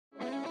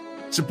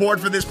Support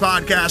for this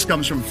podcast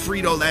comes from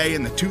Frito-Lay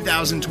and the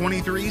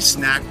 2023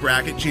 Snack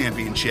Bracket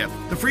Championship.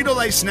 The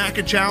Frito-Lay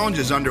Snack Challenge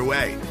is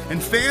underway,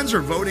 and fans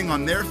are voting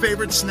on their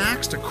favorite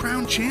snacks to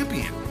crown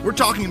champion. We're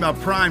talking about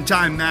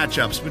primetime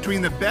matchups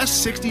between the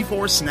best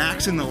 64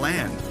 snacks in the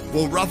land.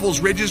 Will Ruffles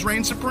Ridges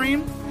reign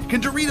supreme?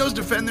 Can Doritos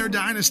defend their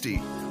dynasty?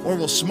 Or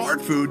will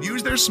Smart Food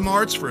use their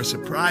smarts for a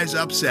surprise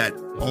upset?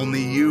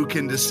 Only you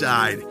can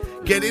decide.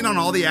 Get in on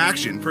all the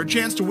action for a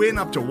chance to win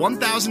up to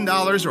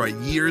 $1,000 or a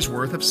year's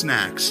worth of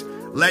snacks.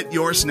 Let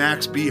your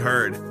snacks be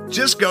heard.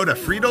 Just go to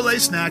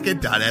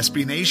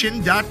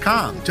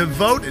fritolaysnacket.sbnation.com to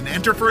vote and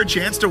enter for a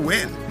chance to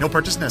win. No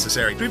purchase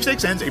necessary.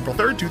 Sweepstakes ends April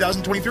 3rd,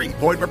 2023.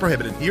 Void where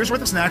prohibited. Year's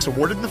worth of snacks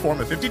awarded in the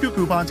form of 52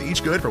 coupons,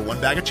 each good for one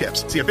bag of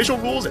chips. See official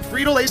rules at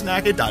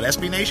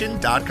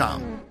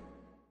fritolaysnacket.sbnation.com.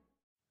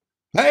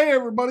 Hey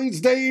everybody, it's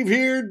Dave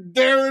here,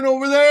 Darren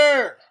over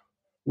there.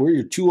 We're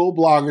your two old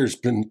bloggers,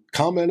 been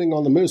commenting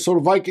on the Minnesota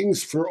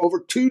Vikings for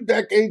over 2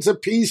 decades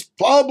apiece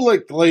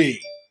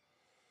publicly.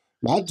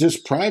 Not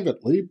just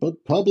privately,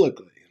 but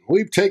publicly.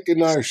 We've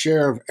taken our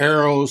share of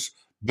arrows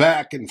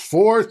back and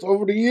forth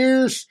over the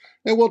years,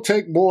 and we'll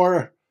take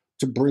more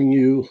to bring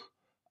you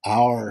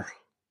our,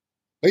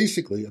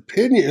 basically,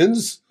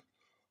 opinions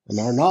and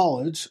our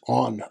knowledge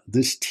on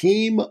this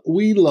team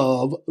we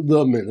love,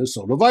 the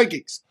Minnesota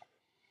Vikings.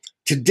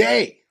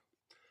 Today,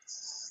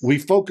 we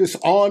focus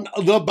on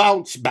the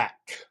Bounceback.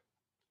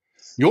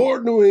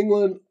 Your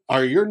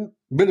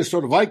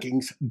Minnesota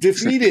Vikings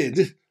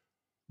defeated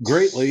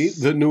greatly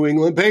the New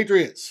England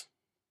Patriots,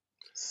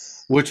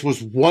 which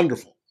was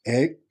wonderful.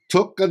 It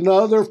took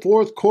another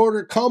fourth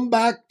quarter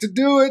comeback to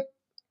do it.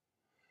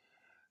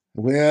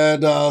 We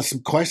had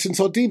some questions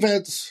on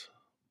defense,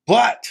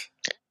 but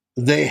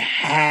they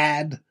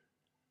had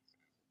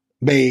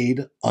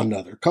made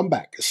another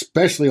comeback,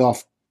 especially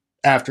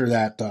after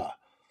that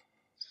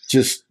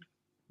just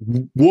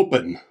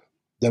whooping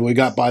that we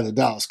got by the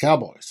Dallas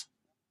Cowboys.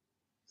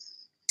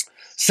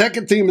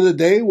 Second theme of the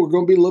day, we're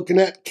going to be looking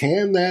at,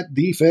 can that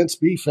defense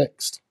be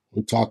fixed?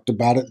 We talked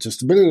about it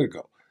just a minute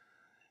ago.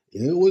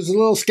 It was a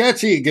little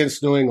sketchy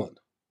against New England,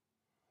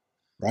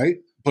 right?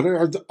 But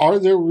are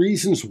there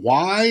reasons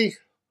why?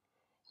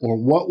 Or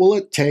what will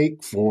it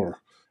take for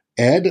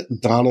Ed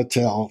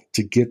Donatel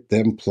to get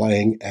them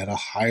playing at a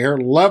higher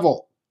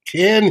level?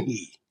 Can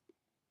he?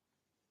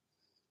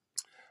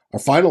 Our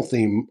final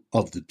theme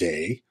of the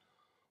day,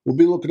 we'll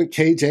be looking at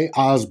KJ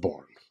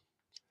Osborne.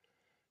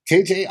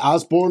 KJ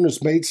Osborne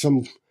has made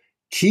some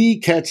key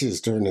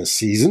catches during this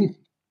season.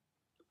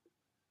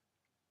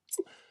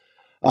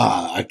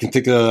 I can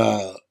think of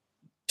a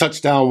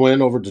touchdown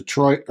win over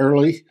Detroit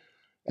early.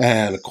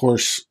 And, of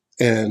course,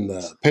 in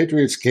the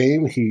Patriots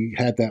game, he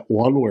had that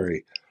one where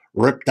he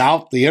ripped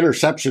out the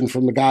interception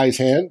from the guy's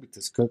hand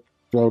because Cook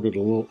threw it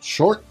a little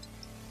short.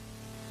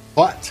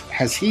 But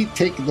has he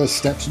taken the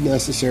steps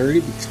necessary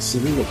to be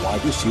considered a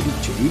wide receiver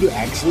 2 to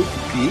actually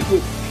compete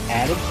with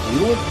Adam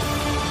Thielen?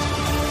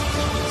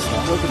 It's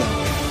not working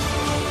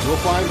out. We'll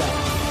find out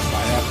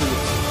right after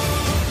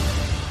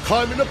this.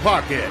 Climb in the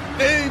Pocket,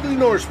 Daily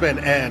Norseman,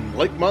 and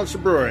Lake Monster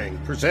Brewing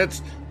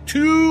presents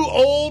Two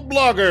Old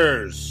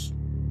Bloggers.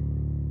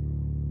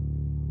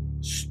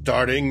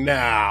 Starting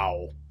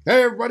now.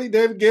 Hey everybody,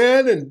 Dave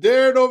again, and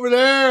Darren over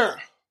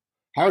there.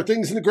 How are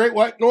things in the Great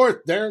White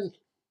North, Darren?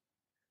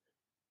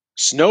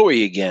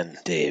 Snowy again,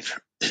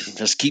 Dave.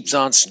 Just keeps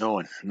on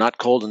snowing. Not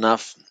cold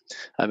enough.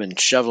 I've been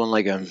shoveling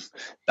like a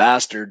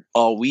bastard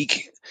all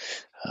week.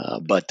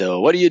 But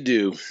what do you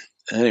do?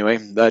 Anyway,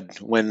 but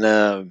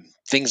when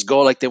things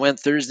go like they went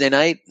Thursday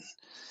night,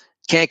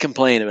 can't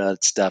complain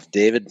about stuff,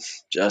 David.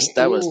 I've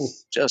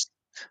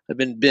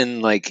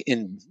been like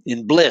in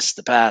bliss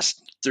the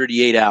past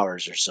 38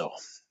 hours or so.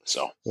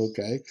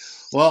 Okay.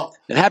 Well,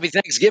 and happy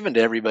Thanksgiving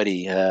to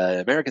everybody.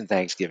 American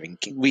Thanksgiving.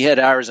 We had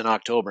ours in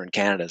October in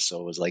Canada,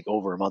 so it was like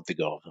over a month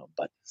ago.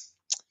 But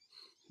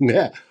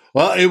yeah,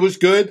 well, it was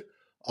good.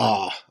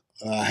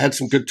 Had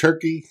some good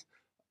turkey,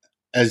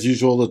 as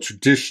usual. The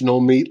traditional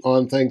meat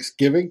on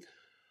Thanksgiving.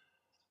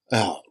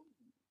 A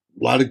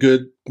lot of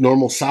good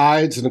normal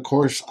sides, and of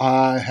course,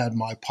 I had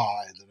my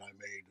pie that I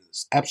made.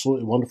 It's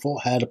absolutely wonderful.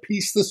 Had a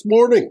piece this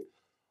morning,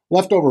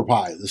 leftover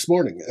pie this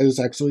morning. It was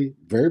actually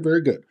very,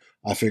 very good.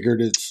 I figured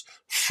it's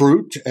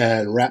fruit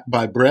and wrapped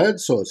by bread,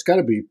 so it's got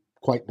to be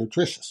quite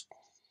nutritious.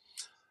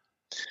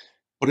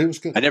 But it was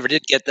good. I never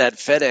did get that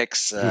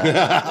FedEx.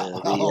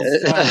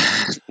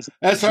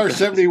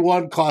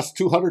 SR-71 cost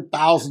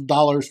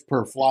 $200,000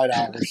 per flight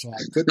hour, so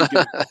I couldn't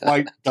get it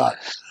quite done.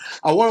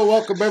 I want to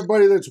welcome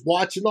everybody that's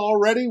watching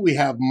already. We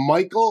have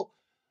Michael,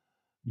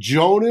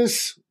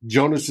 Jonas.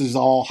 Jonas is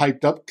all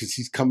hyped up because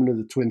he's coming to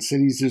the Twin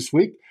Cities this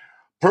week.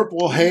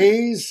 Purple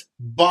Haze,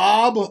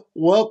 Bob,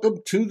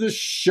 welcome to the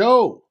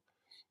show.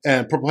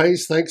 And Purple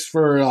Haze, thanks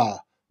for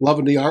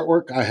loving the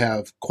artwork. I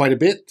have quite a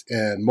bit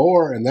and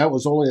more, and that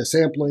was only a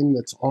sampling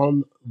that's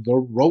on the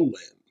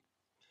roll-in.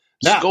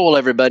 Now, Skol,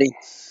 everybody.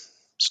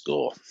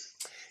 Skol.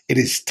 It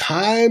is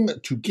time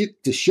to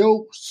get the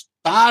show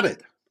started.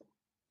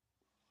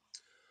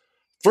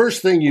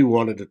 First thing you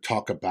wanted to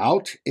talk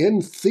about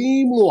in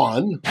Theme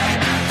 1.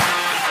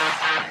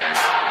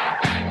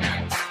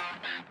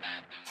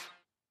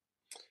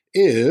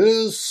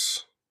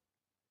 is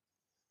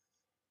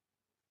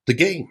the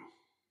game.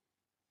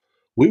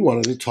 We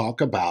wanted to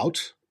talk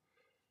about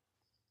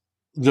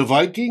the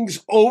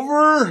Vikings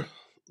over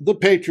the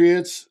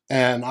Patriots,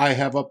 and I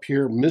have up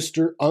here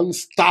Mr.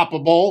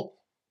 Unstoppable,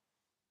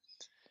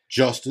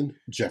 Justin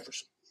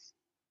Jefferson.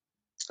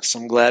 So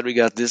I'm glad we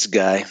got this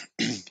guy.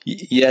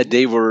 Yeah,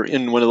 Dave, we're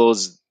in one of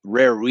those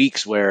rare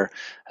weeks where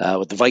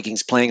with the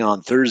Vikings playing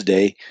on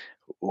Thursday,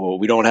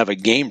 we don't have a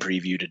game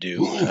preview to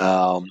do.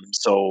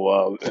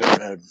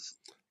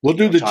 We'll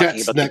do the talking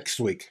Jets about next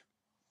week.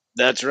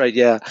 That's right,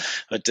 yeah.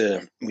 But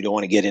we don't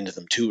want to get into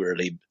them too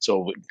early. So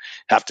we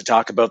have to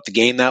talk about the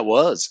game that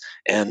was.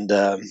 And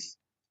a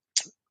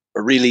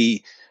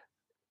really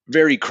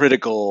very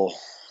critical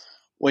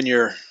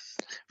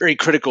very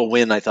critical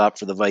win, I thought,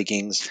 for the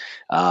Vikings.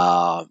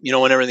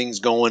 When everything's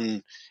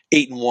going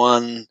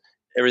 8-1,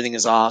 everything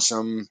is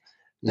awesome.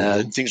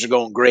 Things are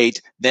going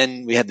great.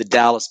 Then we had the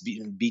Dallas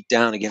beat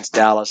down against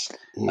Dallas.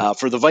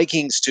 For the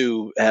Vikings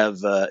to have,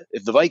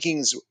 if the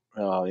Vikings,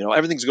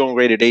 everything's going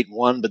great at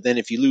 8-1, but then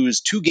if you lose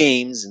 2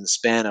 games in the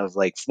span of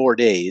like 4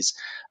 days,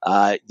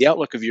 the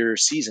outlook of your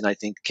season, I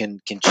think, can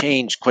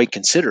change quite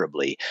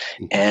considerably.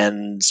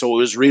 And so it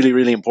was really,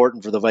 really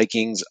important for the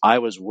Vikings. I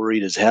was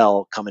worried as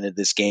hell coming into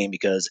this game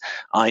because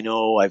I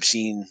know I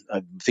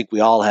think we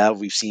all have,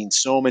 we've seen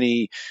so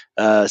many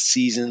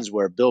seasons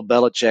where Bill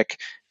Belichick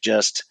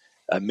just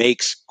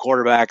makes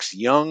quarterbacks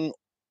young,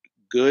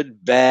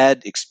 good,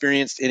 bad,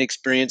 experienced,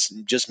 inexperienced,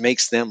 and just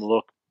makes them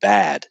look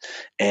bad.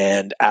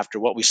 And after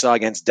what we saw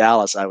against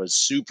Dallas, I was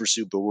super,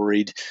 super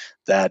worried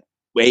that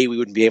we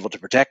wouldn't be able to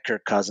protect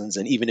Kirk Cousins.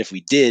 And even if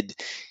we did,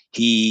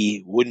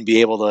 he wouldn't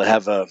be able to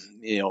have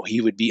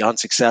he would be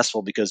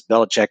unsuccessful because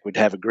Belichick would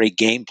have a great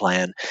game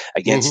plan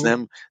against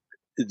them.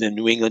 The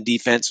New England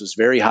defense was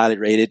very highly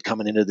rated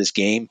coming into this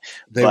game.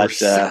 They were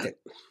second.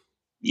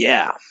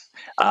 Yeah.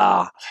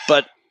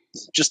 But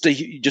just a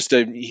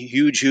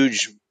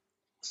huge,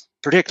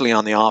 particularly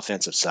on the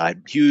offensive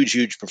side,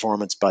 huge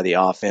performance by the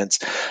offense.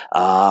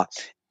 But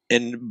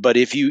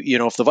if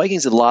if the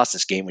Vikings had lost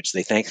this game, which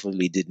they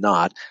thankfully did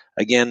not,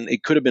 again,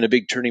 it could have been a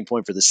big turning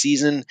point for the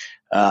season.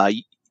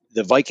 The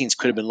Vikings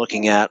could have been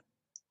looking at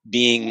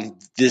being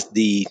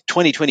the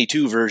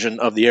 2022 version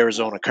of the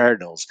Arizona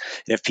Cardinals.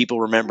 And if people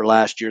remember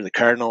last year, the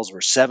Cardinals were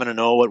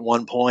 7-0 at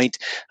one point,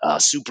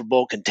 Super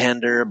Bowl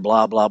contender,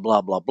 blah, blah,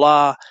 blah, blah,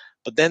 blah.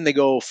 But then they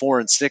go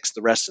 4-6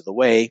 the rest of the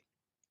way,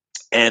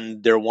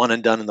 and they're one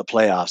and done in the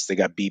playoffs. They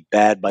got beat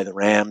bad by the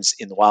Rams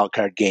in the wild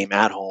card game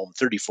at home,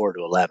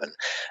 34-11.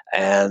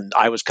 And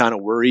I was kind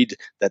of worried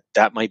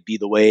that might be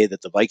the way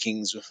that the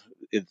Vikings,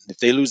 if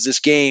they lose this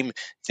game,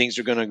 things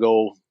are going to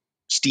go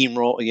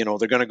steamroll.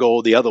 They're going to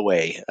go the other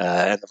way,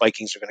 and the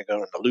Vikings are going to go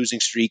on a losing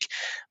streak.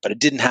 But it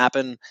didn't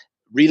happen.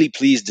 Really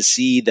pleased to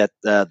see that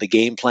the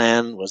game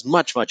plan was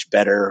much, much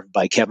better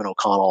by Kevin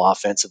O'Connell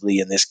offensively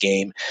in this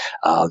game.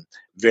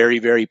 Very,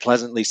 very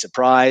pleasantly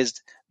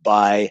surprised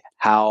by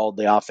how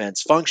the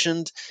offense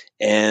functioned.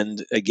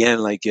 And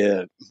again,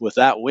 with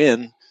that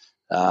win,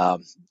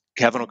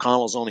 Kevin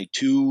O'Connell's only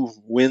 2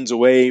 wins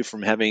away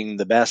from having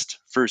the best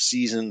first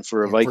season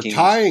for a Vikings.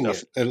 For tying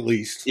it, at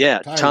least. Yeah,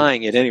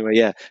 tying it anyway.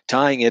 Yeah,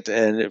 tying it,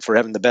 and for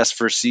having the best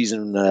first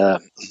season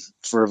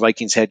for a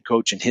Vikings head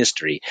coach in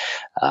history.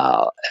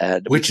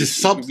 Which is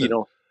something,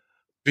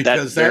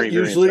 because that very,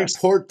 usually very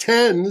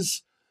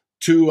portends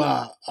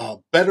to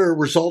better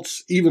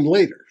results even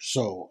later.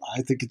 So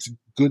I think it's a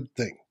good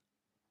thing.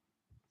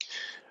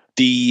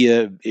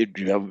 Very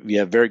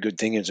good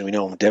thing is, we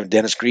know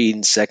Dennis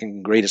Green,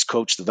 second greatest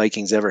coach the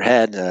Vikings ever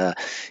had.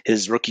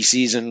 His rookie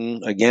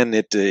season, again,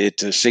 it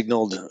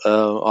signaled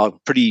a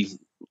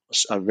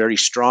very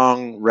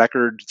strong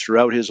record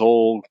throughout his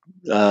whole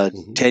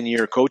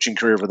 10-year coaching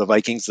career for the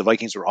Vikings. The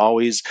Vikings were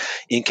always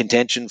in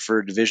contention for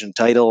a division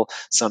title.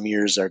 Some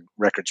years our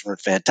records weren't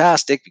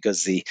fantastic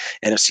because the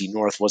NFC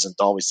North wasn't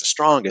always the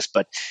strongest,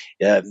 but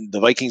the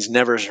Vikings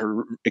never,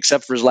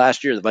 except for his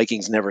last year, the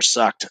Vikings never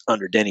sucked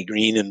under Denny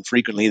Green, and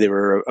frequently they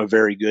were a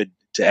very good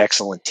to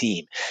excellent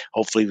team.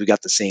 Hopefully we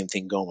got the same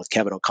thing going with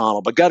Kevin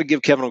O'Connell, but got to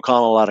give Kevin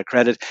O'Connell a lot of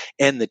credit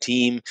and the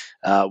team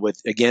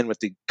with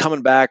the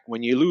coming back.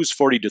 When you lose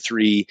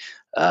 40-3,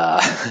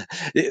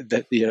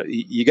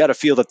 you got to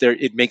feel that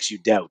it makes you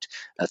doubt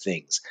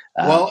things.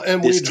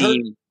 And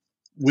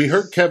we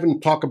heard Kevin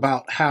talk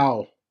about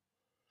how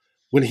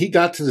when he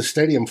got to the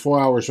stadium 4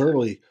 hours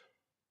early,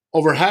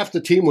 over half the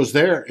team was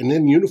there and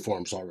in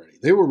uniforms already.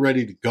 They were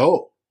ready to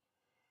go.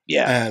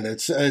 Yeah, and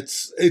it's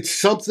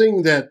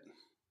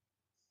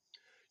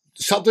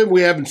something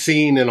we haven't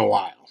seen in a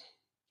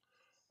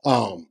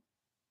while.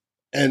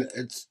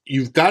 And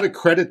you've got to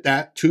credit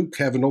that to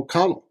Kevin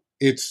O'Connell.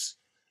 It's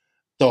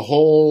the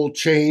whole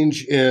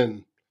change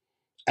in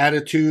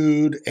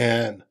attitude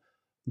and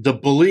the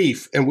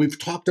belief. And we've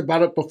talked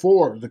about it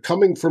before, the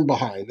coming from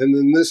behind. And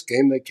in this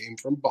game, they came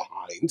from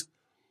behind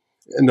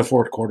in the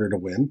fourth quarter to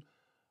win.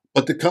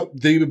 But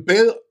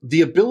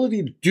the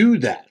ability to do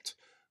that,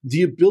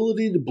 the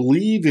ability to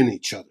believe in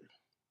each other,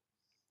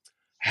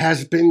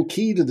 has been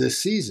key to this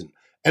season,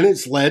 and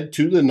it's led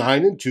to the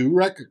 9-2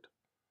 record.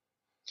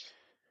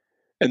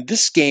 And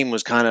this game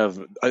was kind of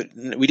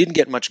we didn't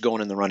get much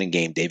going in the running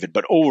game, David,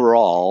 but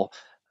overall,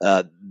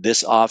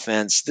 this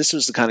offense, this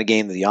was the kind of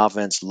game that the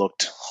offense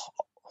looked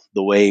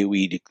the way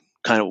we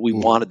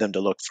wanted them to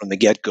look from the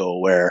get-go,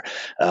 where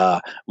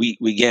we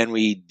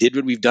did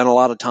what we've done a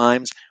lot of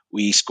times.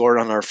 We scored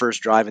on our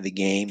first drive of the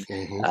game,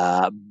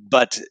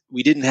 but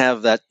we didn't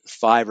have that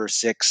 5 or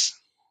 6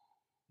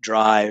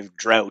 drive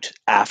drought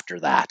after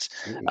that.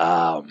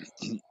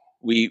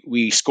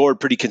 We scored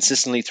pretty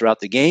consistently throughout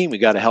the game. We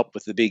got to help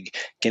with the big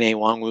Kene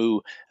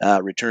Nwangwu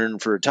return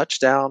for a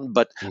touchdown.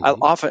 But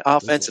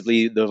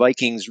offensively, the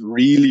Vikings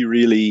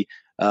really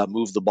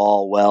moved the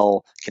ball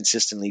well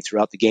consistently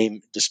throughout the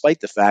game, despite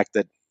the fact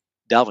that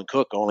Dalvin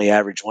Cook only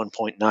averaged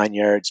 1.9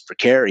 yards per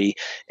carry,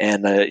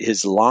 and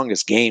his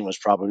longest gain was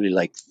probably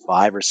like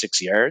 5 or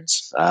 6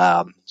 yards.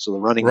 So the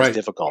running was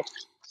difficult.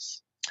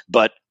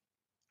 But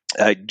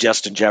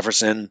Justin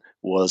Jefferson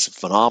was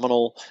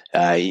phenomenal,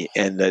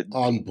 and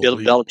Bill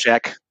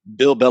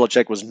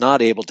Belichick was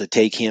not able to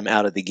take him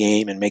out of the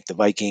game and make the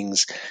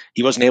Vikings.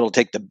 He wasn't able to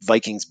take the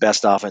Vikings'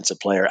 best offensive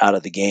player out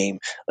of the game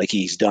like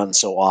he's done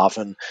so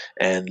often,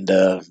 and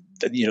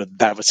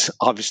that was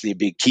obviously a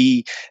big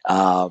key.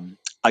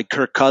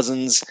 Kirk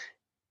Cousins.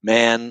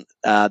 Man,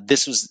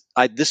 this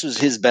was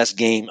his best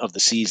game of the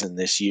season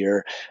this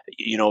year.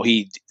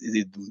 He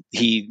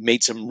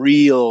made some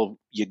real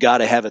you got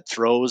to have it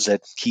throws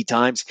at key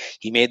times.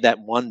 He made that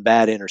one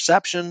bad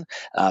interception,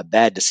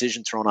 bad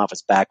decision thrown off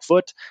his back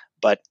foot.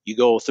 But you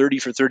go 30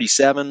 for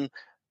 37,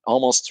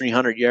 almost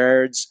 300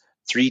 yards,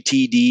 3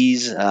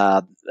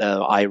 TDs.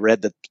 I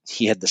read that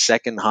he had the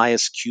second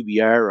highest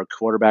QBR or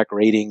quarterback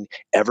rating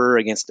ever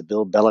against the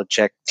Bill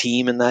Belichick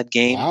team in that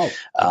game.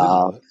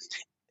 Wow.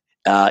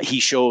 He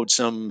showed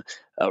some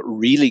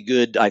really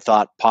good, I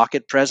thought,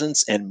 pocket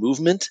presence and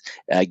movement,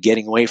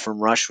 getting away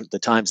from rush with the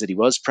times that he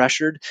was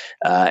pressured,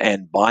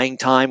 and buying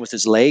time with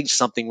his legs,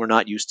 something we're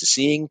not used to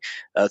seeing.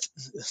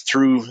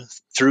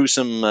 Through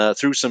some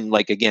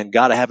like, again,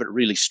 got to have it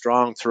really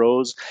strong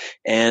throws,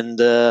 and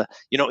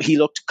he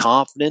looked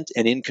confident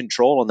and in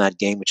control in that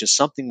game, which is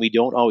something we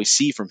don't always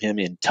see from him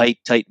in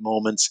tight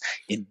moments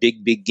in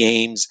big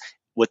games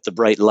with the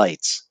bright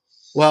lights.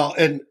 Well,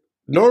 and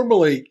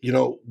normally,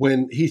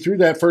 when he threw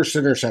that first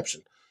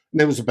interception, and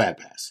it was a bad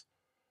pass,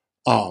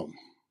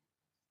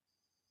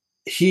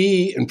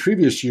 he in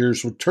previous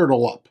years would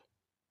turtle up,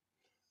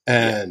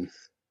 and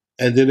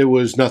then it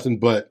was nothing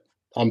but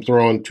I'm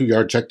throwing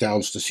 2-yard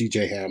checkdowns to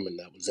CJ Ham, and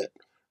that was it,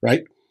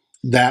 right?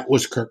 That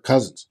was Kirk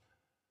Cousins.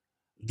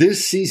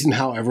 This season,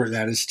 however,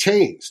 that has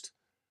changed,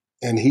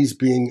 and he's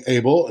being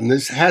able, and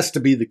this has to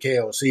be the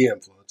KOC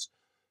influence,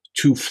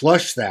 to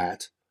flush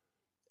that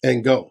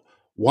and go.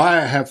 Why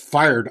I have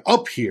fired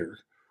up here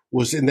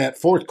was in that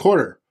fourth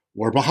quarter,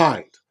 we're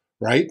behind,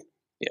 right?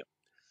 Yeah.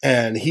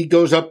 And he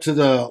goes up to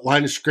the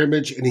line of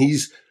scrimmage, and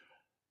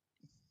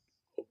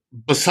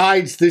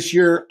besides this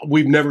year,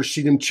 we've never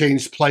seen him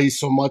change plays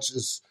so much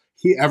as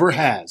he ever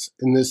has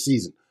in this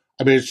season.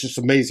 I mean, it's just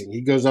amazing.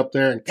 He goes up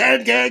there and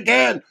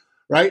can,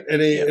 right?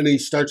 And he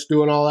starts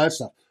doing all that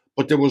stuff.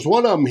 But there was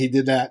one of them, he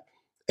did that,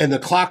 and the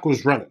clock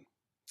was running.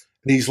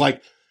 And he's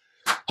like,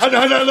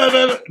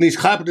 and he's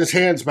clapping his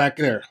hands back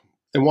there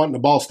and wanting the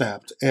ball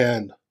snapped.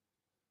 And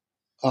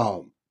I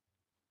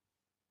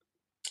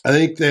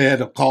think they had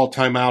to call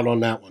timeout on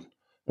that one.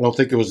 I don't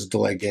think it was a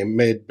delay game. It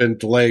may have been a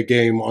delay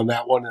game on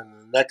that one, and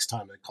the next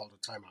time they called a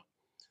timeout.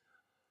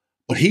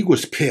 But he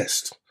was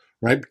pissed,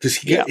 right? Because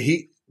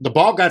the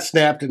ball got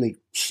snapped, and he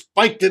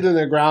spiked it in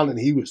the ground, and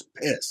he was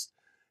pissed.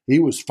 He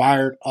was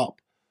fired up.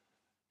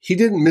 He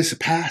didn't miss a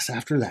pass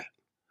after that.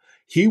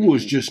 He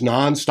was just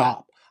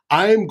nonstop.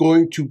 I am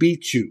going to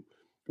beat you.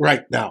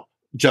 Right now,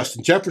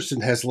 Justin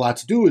Jefferson has a lot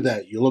to do with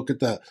that. You look at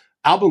the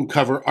album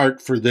cover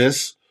art for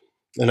this,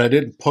 and I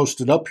didn't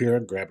post it up here.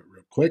 I'll grab it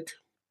real quick.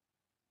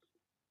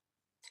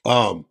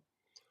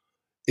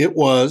 It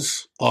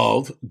was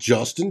of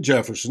Justin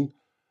Jefferson.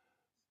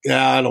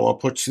 Yeah, I don't want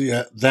to put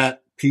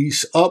that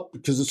piece up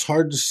because it's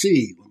hard to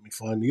see. Let me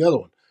find the other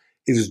one.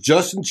 It is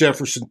Justin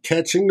Jefferson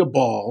catching the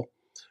ball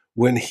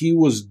when he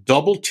was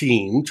double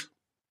teamed,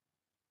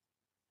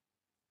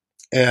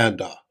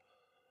 and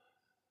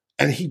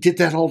he did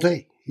that all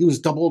day. He was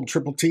double and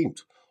triple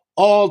teamed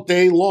all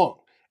day long,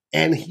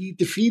 and he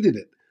defeated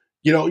it.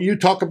 You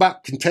talk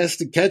about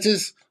contested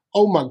catches.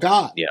 Oh, my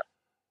God. Yeah.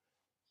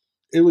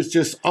 It was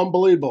just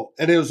unbelievable.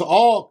 And it was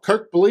all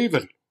Kirk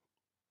believing.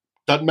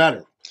 Doesn't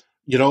matter.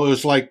 It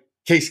was like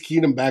Case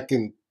Keenum back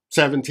in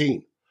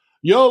 2017.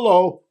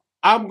 YOLO,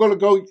 I'm going to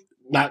go.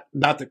 Not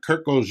that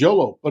Kirk goes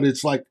YOLO, but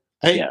it's like,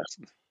 hey,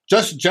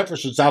 Justin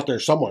Jefferson's out there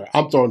somewhere.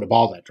 I'm throwing the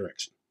ball that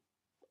direction.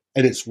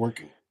 And it's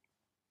working.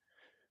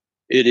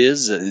 It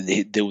is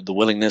the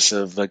willingness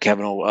of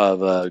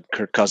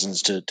Kirk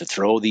Cousins to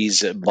throw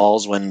these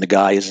balls when the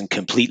guy isn't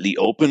completely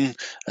open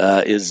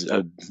is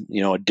a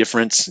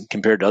difference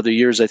compared to other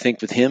years, I think,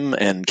 with him.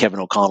 And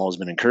Kevin O'Connell has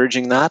been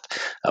encouraging that,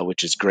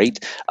 which is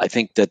great. I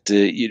think that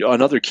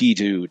another key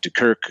to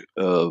Kirk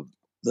to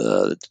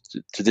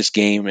this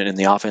game and in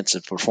the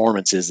offensive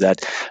performance is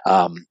that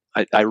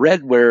I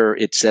read where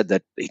it said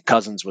that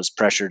Cousins was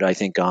pressured, I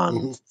think,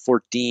 on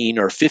 14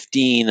 or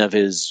 15 of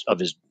his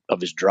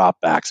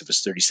dropbacks, of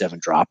his 37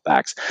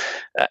 dropbacks,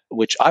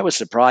 which I was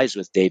surprised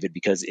with, David,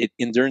 because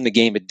during the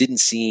game it didn't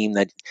seem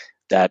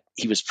that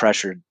he was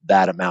pressured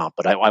that amount.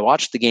 But I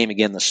watched the game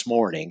again this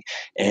morning,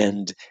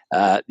 and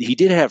he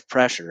did have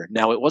pressure.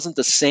 Now, it wasn't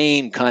the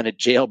same kind of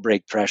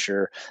jailbreak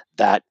pressure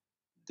that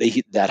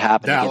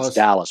happened against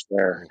Dallas,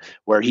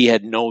 where he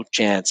had no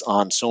chance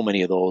on so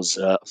many of those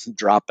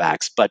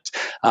dropbacks. But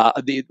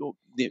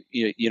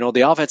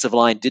the offensive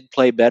line did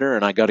play better,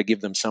 and I got to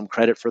give them some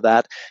credit for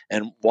that.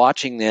 And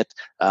watching it,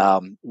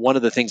 one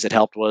of the things that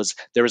helped was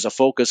there was a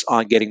focus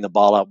on getting the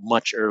ball out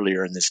much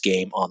earlier in this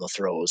game on the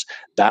throws.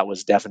 That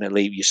was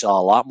definitely, you saw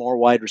a lot more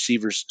wide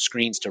receivers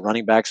screens to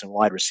running backs and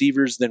wide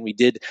receivers than we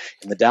did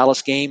in the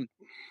Dallas game.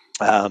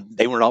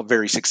 They were not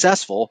very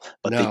successful,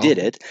 but they did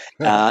it.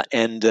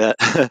 And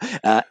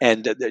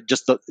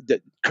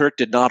Kirk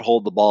did not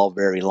hold the ball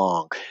very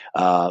long,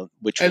 and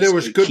there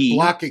was good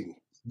blocking.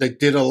 They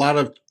did a lot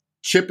of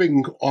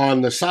chipping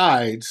on the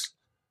sides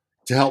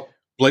to help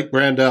Blake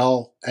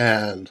Brandel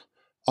and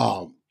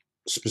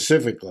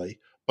specifically,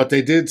 but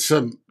they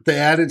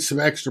added some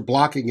extra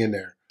blocking in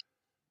there,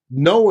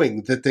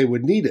 knowing that they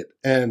would need it.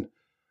 And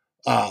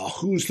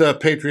who's the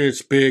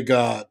Patriots' big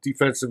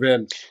defensive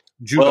end?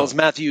 Judon. Well, it's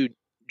Matthew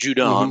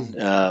Judon,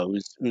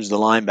 who's the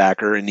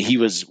linebacker, and he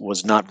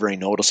was not very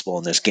noticeable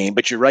in this game.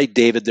 But you're right,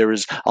 David. There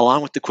was,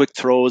 along with the quick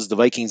throws, the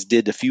Vikings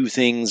did a few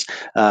things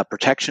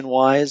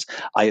protection-wise.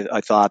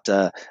 I thought,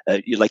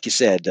 like you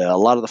said, a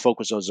lot of the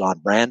focus was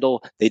on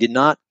Brandel. They did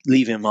not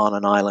leave him on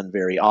an island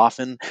very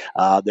often.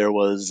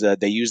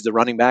 They used the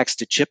running backs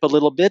to chip a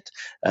little bit.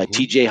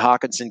 T.J.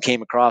 Hawkinson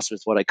came across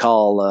with what I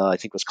call, I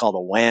think it was called a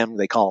wham.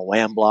 They call a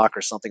wham block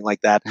or something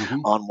like that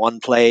on one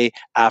play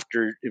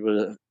after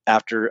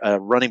a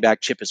running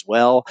back chip as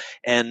well.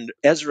 And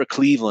Ezra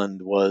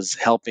Cleveland was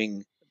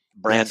helping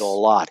Brandel a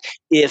lot.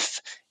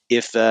 If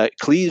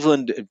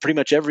Cleveland, pretty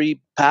much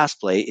every pass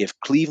play, if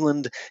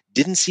Cleveland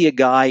didn't see a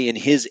guy in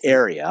his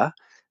area,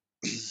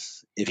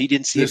 he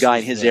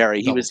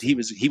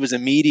was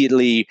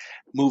immediately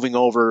moving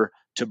over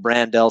to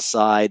Brandel's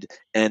side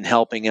and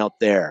helping out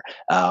there.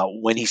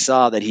 When he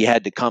saw that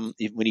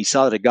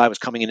a guy was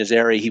coming in his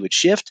area, he would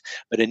shift.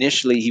 But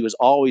initially, he was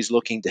always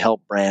looking to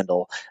help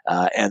Brandel,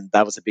 and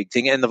that was a big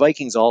thing. And the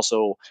Vikings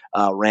also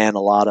ran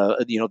a lot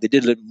of, they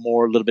did a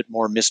little bit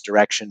more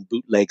misdirection,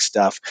 bootleg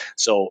stuff.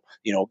 So,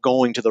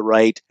 going to the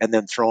right and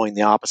then throwing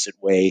the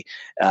opposite way.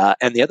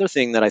 And the other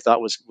thing that I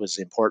thought was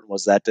important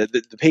was that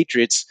the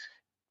Patriots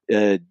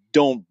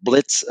don't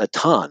blitz a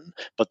ton,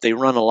 but they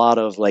run a lot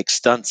of like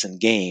stunts and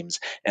games.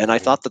 And I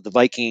thought that the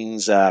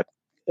Vikings, their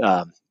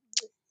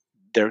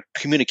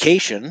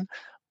communication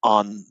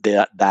on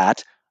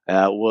that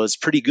was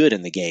pretty good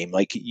in the game.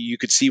 Like, you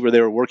could see where they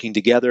were working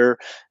together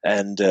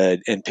and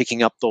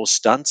picking up those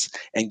stunts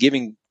and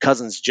giving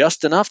Cousins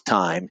just enough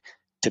time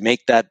to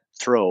make that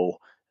throw.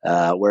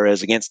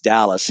 Whereas against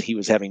Dallas, he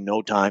was having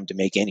no time to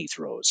make any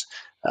throws.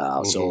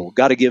 So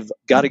got to give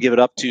it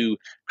up to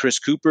Chris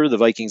Cooper, the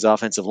Vikings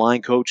offensive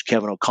line coach,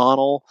 Kevin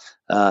O'Connell,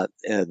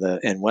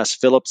 and Wes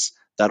Phillips,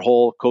 that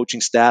whole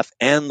coaching staff,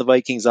 and the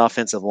Vikings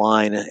offensive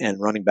line and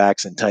running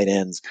backs and tight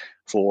ends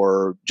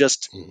for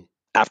just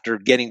after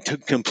getting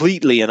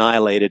completely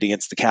annihilated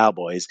against the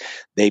Cowboys,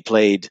 they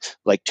played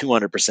like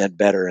 200%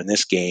 better in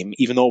this game,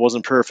 even though it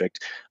wasn't perfect.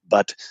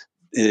 But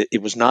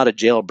it was not a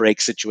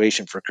jailbreak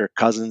situation for Kirk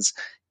Cousins.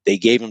 They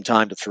gave him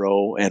time to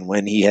throw, and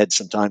when he had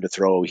some time to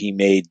throw, he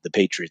made the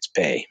Patriots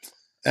pay.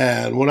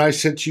 And when I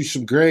sent you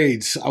some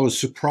grades, I was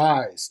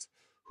surprised.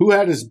 Who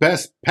had his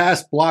best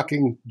pass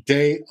blocking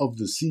day of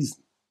the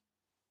season?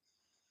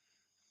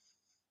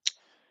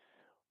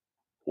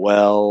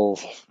 Well,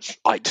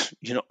 I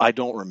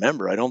don't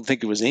remember. I don't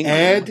think it was Ingram.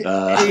 Ed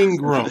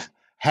Ingram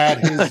had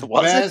his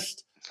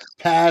best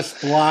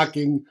pass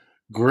blocking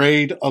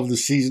grade of the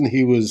season.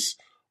 He was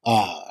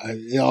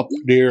up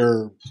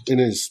near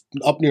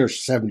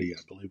 70, I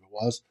believe it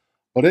was.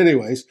 But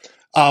anyways,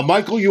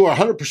 Michael, you are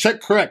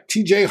 100% correct.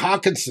 T.J.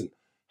 Hawkinson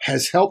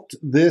has helped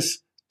this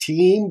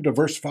team,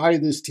 diversify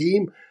this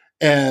team,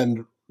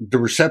 and the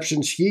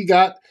receptions he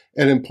got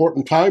at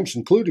important times,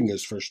 including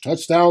his first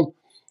touchdown,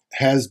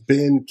 has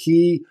been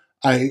key.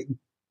 I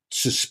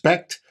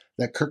suspect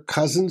that Kirk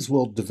Cousins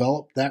will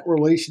develop that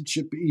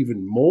relationship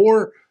even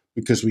more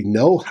because we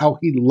know how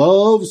he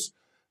loves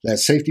that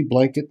safety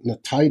blanket and a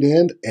tight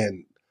end,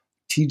 and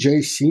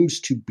TJ seems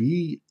to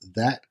be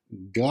that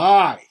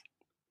guy.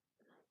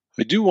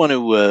 I do want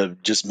to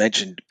just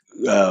mention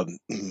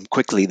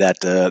quickly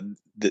that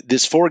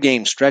this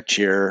 4-game stretch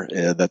here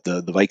that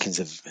the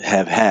Vikings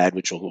have had,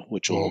 which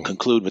will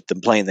conclude with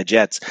them playing the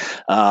Jets.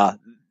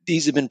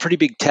 These have been pretty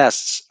big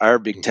tests,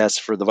 big tests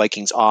for the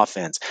Vikings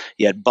offense.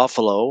 You had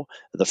Buffalo,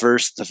 the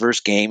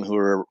first game, who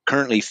are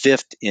currently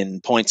 5th in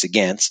points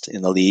against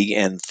in the league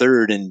and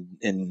 3rd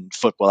in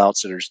Football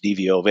Outsiders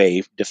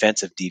DVOA,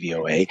 defensive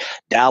DVOA.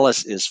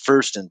 Dallas is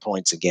 1st in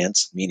points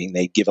against, meaning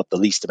they give up the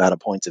least amount of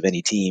points of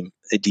any team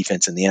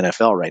defense in the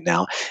NFL right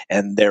now,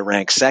 and they're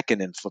ranked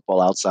second in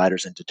Football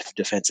Outsiders in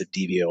defensive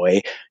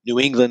DVOA. New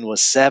England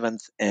was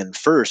seventh and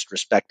first,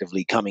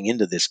 respectively, coming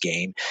into this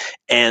game,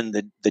 and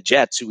the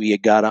Jets, who we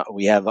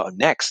have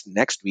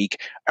next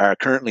week, are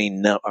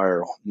currently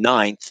are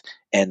ninth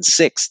and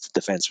sixth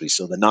defensively.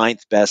 So the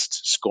ninth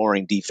best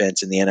scoring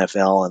defense in the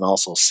NFL and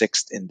also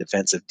sixth in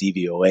defensive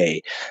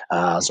DVOA.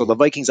 So the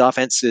Vikings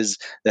offense is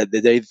that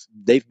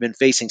they've been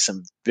facing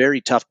some very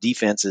tough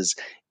defenses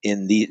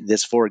in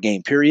this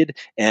 4-game period,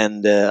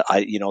 and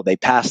they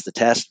passed the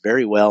test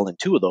very well in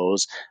 2 of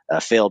those,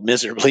 failed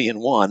miserably in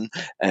 1,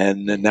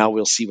 and now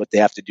we'll see what they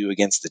have to do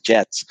against the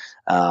Jets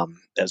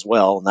as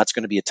well, and that's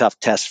going to be a tough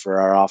test for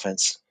our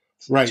offense.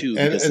 Right, too,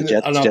 because the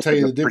Jets I'll tell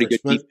you the pretty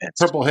difference. good But defense.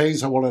 Purple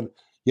Haze,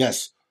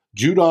 yes,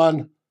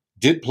 Judon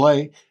did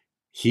play.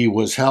 He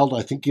was held.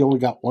 I think he only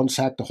got 1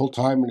 sack the whole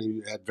time, and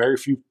he had very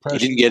few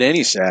pressures. He didn't get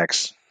any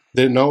sacks.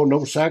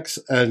 No sacks,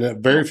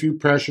 and very few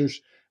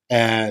pressures,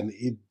 and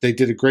they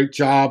did a great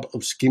job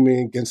of scheming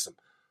against them.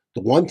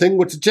 The one thing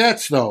with the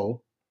Jets,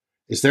 though,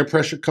 is their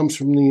pressure comes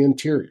from the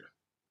interior,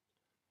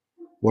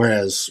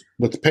 whereas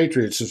with the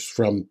Patriots, it's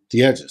from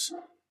the edges.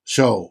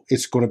 So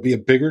it's going to be a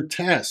bigger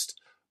test,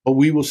 but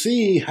we will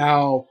see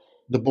how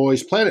the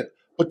boys played it.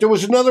 But there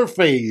was another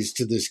phase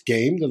to this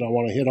game that I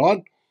want to hit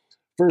on.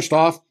 First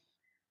off,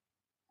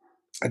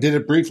 I did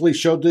it briefly,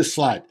 showed this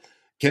slide.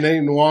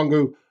 Kene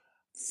Nwangu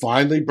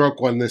finally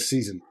broke one this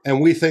season. And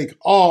we think,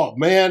 oh,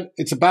 man,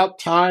 it's about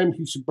time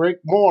he should break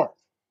more.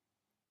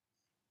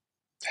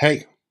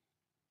 Hey,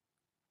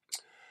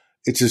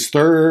 it's his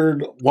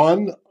third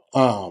one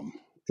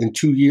in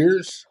 2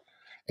 years.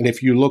 And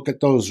if you look at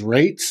those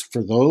rates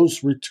for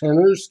those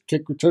returners,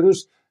 kick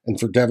returners, and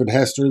for Devin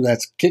Hester,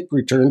 that's kick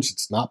returns.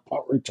 It's not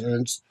punt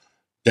returns.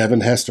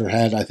 Devin Hester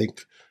had, I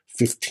think,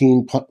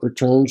 15 punt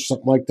returns,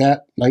 something like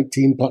that,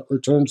 19 punt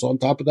returns on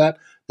top of that.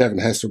 Devin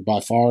Hester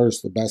by far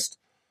is the best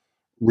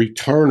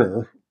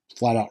returner,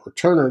 flat-out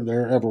returner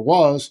there ever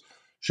was.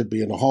 Should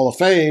be in the Hall of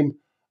Fame.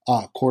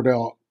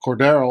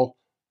 Cordero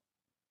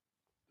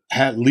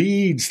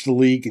leads the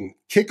league in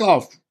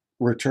kickoff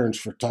returns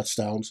for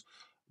touchdowns,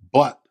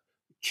 but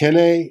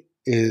Kene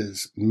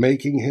is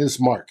making his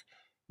mark.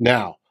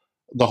 Now,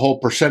 the whole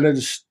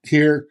percentage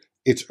here,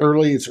 it's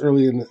early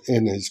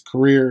in his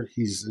career.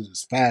 He's at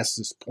his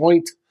fastest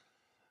point.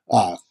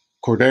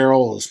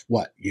 Cordero is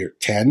year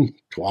 10,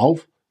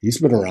 12? He's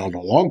been around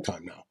a long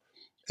time now.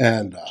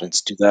 And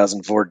since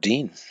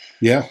 2014.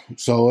 Yeah,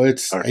 so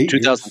it's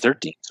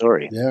 2013,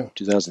 sorry. Yeah.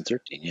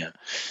 2013, yeah.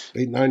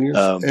 8-9 years.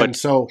 And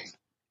so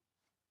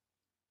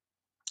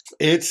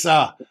it's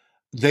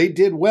they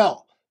did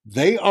well.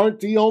 They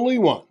aren't the only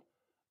one.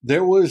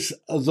 There was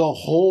the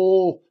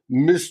whole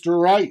Mr.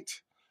 Wright.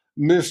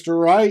 Mr.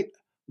 Wright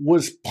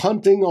was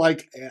punting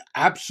like an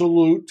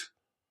absolute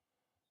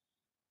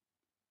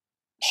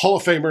Hall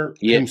of Famer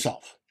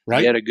himself, right?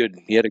 He had a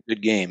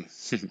good game.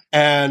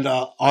 And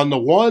on the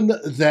one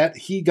that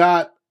he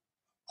got,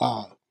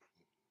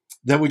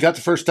 that we got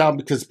the first down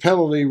because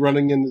penalty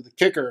running into the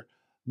kicker,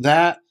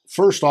 that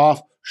first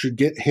off should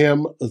get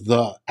him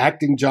the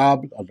acting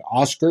job of the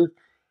Oscar,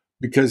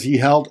 because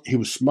he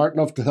was smart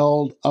enough to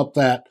hold up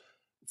that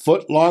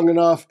foot long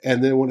enough,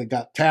 and then when it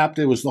got tapped,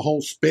 it was the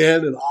whole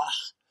spin and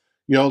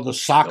the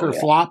soccer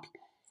flop.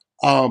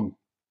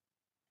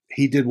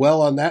 He did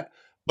well on that.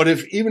 But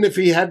even if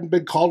he hadn't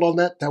been called on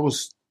that, that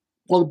was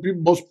one of the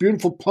most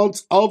beautiful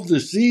punts of the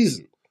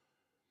season.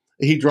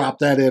 He dropped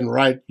that in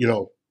right,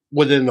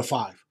 within the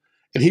 5.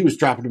 And he was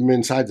dropping them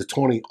inside the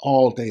 20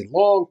 all day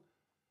long.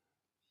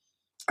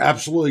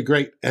 Absolutely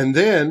great. And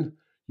then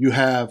you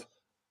have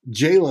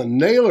Jalen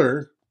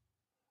Naylor,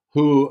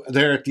 who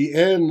there at the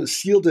end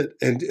sealed it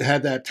and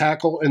had that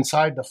tackle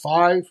inside the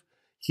 5.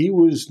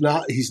 He's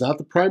not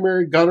the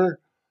primary gunner,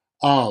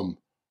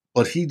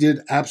 but he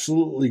did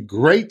absolutely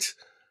great.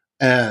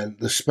 And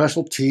the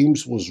special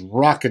teams was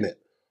rocking it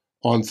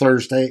on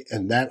Thursday.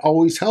 And that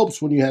always helps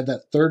when you have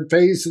that third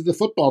phase of the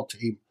football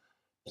team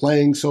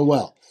playing so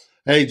well.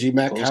 Hey,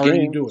 G-Mac, how are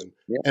you doing?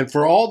 Yeah. And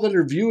for all that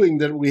are viewing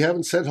that we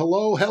haven't said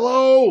hello,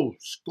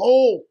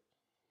 Skol.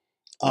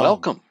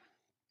 Welcome.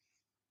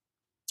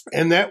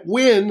 And that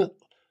win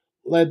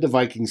led the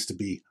Vikings to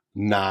be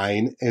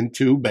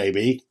 9-2,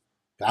 baby.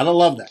 Gotta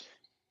love that.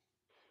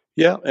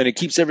 Yeah, and it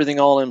keeps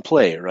everything all in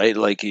play, right?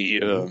 Like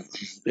the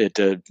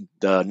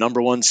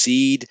number 1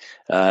 seed,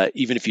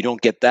 even if you don't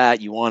get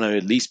that, you want to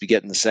at least be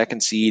getting the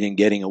 2nd seed and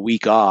getting a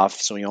week off,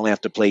 so you only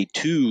have to play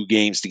 2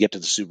 games to get to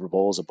the Super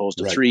Bowl as opposed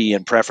to 3,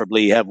 and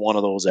preferably have one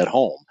of those at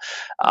home.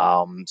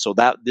 So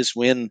that this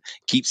win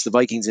keeps the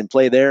Vikings in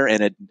play there,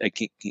 and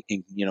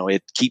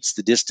it keeps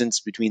the distance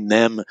between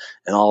them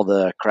and all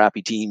the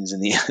crappy teams in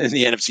the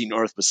NFC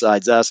North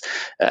besides us.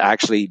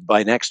 Actually,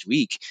 by next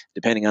week,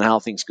 depending on how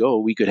things go,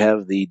 we could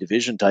have the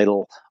division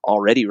title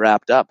already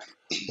wrapped up.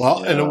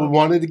 Well, and we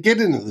wanted to get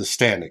into the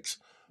standings.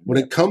 When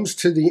it comes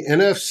to the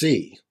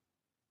NFC,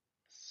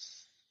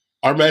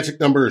 our magic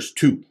number is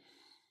 2.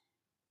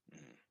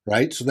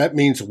 Right? So that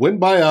means a win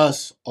by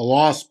us, a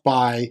loss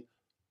by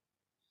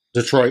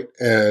Detroit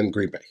and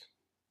Green Bay.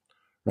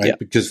 Right? Yeah.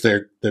 Because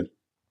they're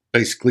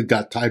basically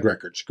got tied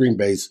records. Green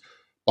Bay's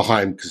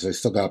behind because they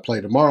still got to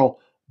play tomorrow,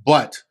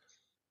 but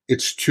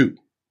it's 2.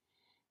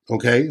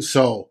 Okay,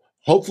 so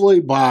hopefully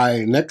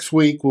by next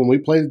week when we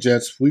play the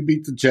Jets, if we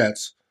beat the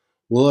Jets,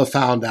 we'll have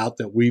found out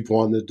that we've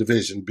won the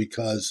division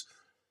because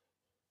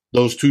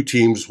those 2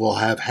 teams will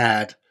have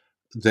had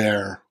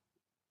their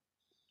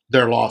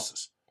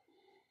losses.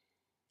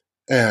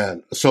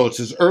 And so it's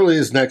as early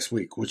as next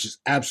week, which is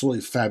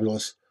absolutely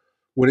fabulous.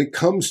 When it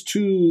comes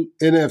to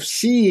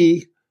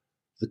NFC,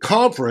 the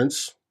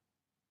conference,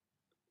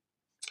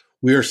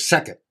 we are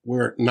second.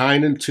 We're at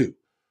 9-2.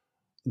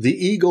 The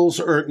Eagles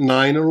are at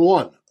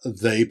 9-1.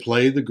 They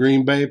play the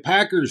Green Bay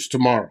Packers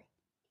tomorrow.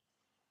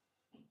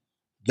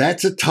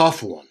 That's a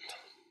tough one,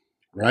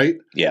 right?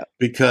 Yeah.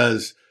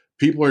 Because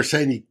people are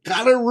saying you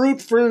got to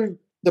root for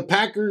the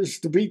Packers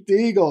to beat the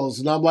Eagles.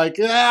 And I'm like,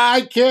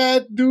 I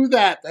can't do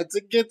that. That's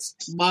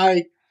against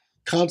my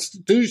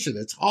constitution.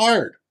 It's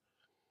hard.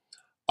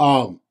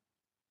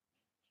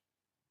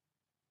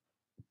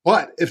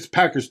 But if the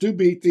Packers do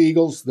beat the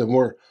Eagles, then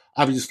we're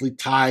obviously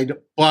tied,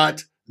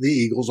 but the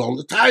Eagles own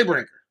the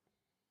tiebreaker.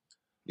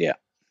 Yeah.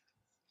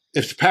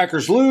 If the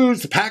Packers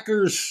lose, the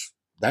Packers,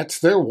 that's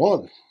their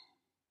one,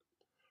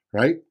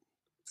 right?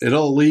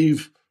 It'll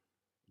leave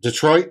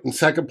Detroit in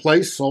second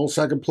place, sole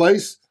second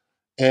place,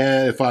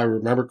 and if I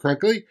remember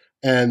correctly,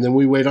 and then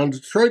we wait on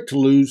Detroit to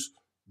lose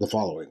the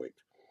following week.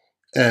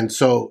 And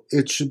so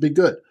it should be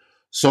good.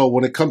 So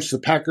when it comes to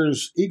the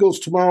Packers-Eagles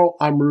tomorrow,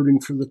 I'm rooting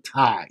for the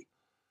tie.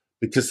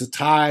 Because the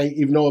tie,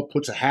 even though it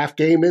puts a half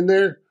game in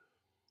there,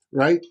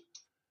 right,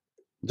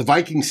 the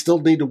Vikings still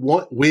need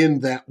to win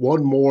that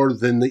one more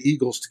than the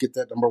Eagles to get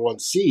that number 1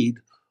 seed.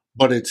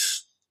 But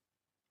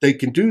they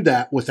can do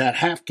that with that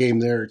half game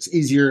there. It's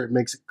easier. It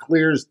makes it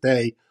clear as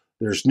day.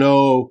 There's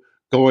no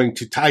going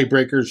to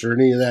tiebreakers or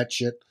any of that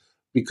shit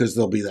because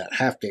there'll be that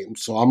half game.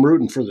 So I'm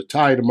rooting for the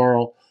tie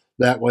tomorrow.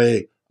 That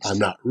way I'm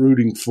not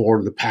rooting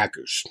for the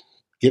Packers.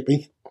 Get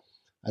me?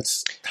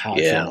 That's how I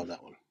feel on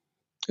that one.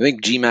 I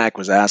think GMAC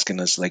was asking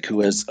us like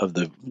who has of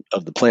the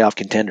playoff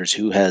contenders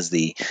who has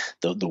the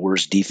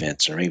worst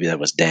defense, or maybe that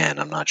was Dan.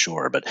 I'm not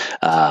sure, but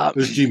it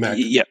was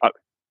GMAC.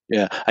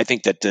 Yeah. I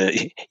think that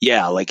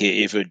like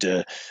if it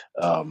it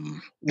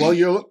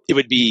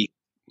would be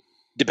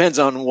depends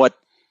on what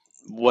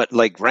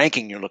like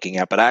ranking you're looking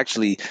at, but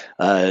actually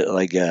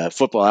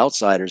Football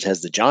Outsiders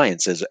has the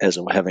Giants as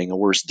having a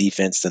worse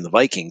defense than the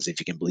Vikings,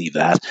 if you can believe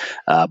that.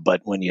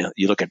 But when you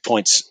look at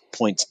points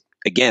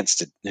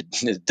against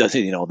it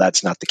doesn't,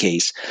 that's not the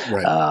case.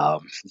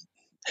 Right.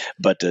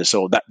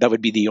 So that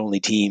would be the only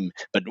team.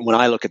 But when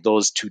I look at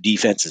those 2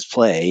 defenses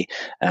play,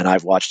 and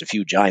I've watched a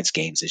few Giants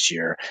games this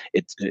year,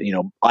 it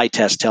eye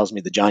test tells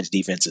me the Giants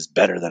defense is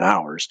better than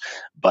ours.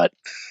 But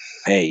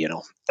hey,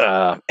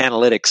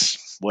 analytics,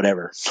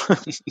 whatever.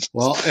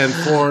 Well, and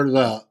for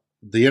the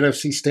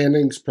NFC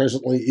standings,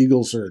 presently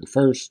Eagles are in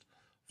first,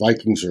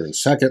 Vikings are in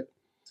second.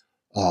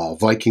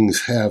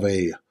 Vikings have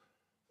a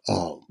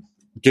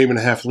game and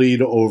a half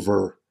lead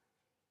over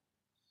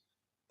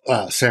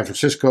San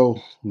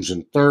Francisco, who's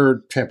in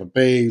third. Tampa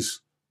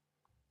Bay's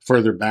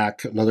further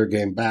back, another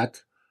game back.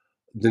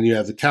 Then you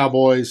have the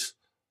Cowboys,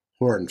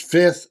 who are in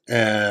fifth,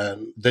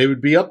 and they would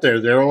be up there.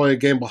 They're only a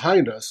game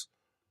behind us,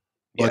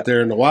 but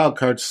they're in the wild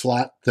card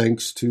slot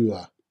thanks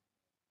to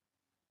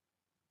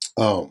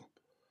the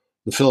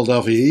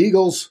Philadelphia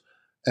Eagles.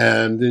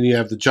 And then you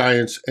have the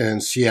Giants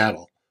and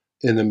Seattle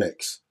in the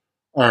mix.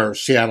 Or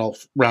Seattle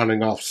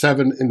rounding off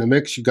 7 in the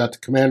mix. You got the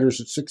Commanders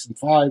at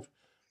 6-5.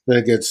 Then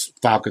it gets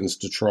Falcons,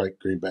 Detroit,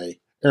 Green Bay,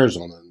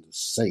 Arizona, and the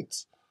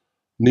Saints.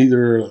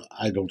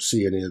 I don't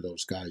see any of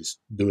those guys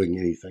doing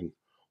anything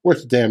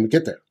worth a damn to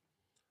get there.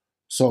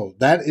 So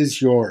that is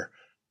your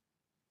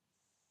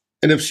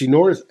NFC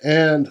North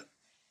and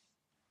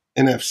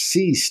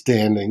NFC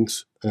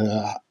standings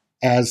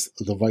as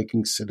the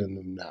Vikings sit in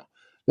them now.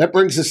 That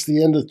brings us to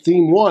the end of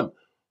theme 1,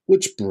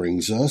 which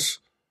brings us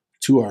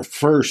to our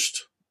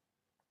first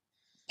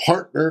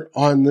partner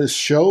on this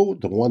show,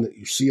 the one that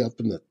you see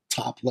up in the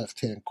top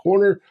left-hand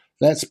corner.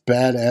 That's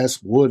Badass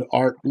Wood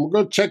Art. And we're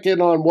going to check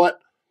in on what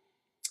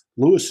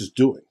Lewis is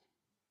doing.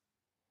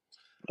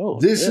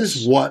 This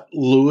is what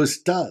Lewis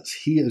does.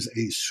 He is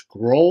a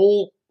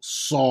scroll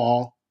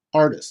saw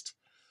artist.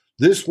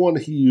 This one,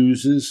 he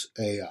uses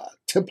a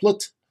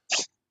template.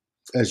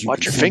 As you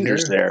watch your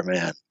fingers there,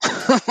 man.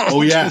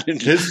 Oh, yeah.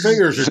 His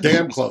fingers are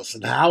damn close.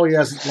 And how he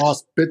hasn't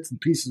lost bits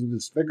and pieces of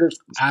his fingers,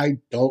 I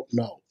don't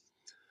know.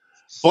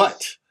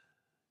 But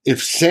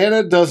if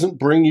Santa doesn't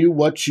bring you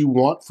what you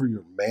want for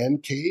your man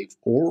cave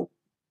or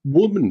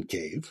woman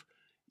cave,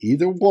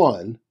 either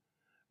one,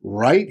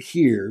 right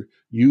here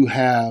you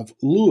have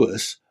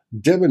Lewis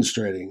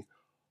demonstrating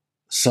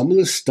some of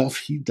the stuff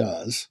he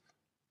does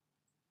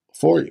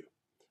for you.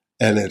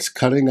 And it's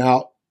cutting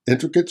out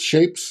intricate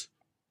shapes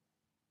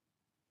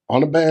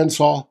on a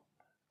bandsaw,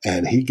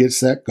 and he gets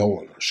that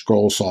going. A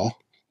scroll saw,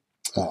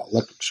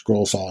 electric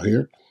scroll saw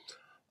here.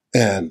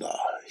 And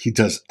he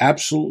does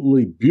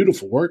absolutely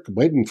beautiful work. I'm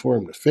waiting for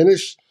him to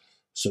finish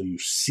so you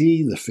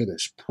see the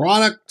finished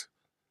product.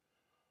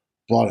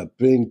 Bada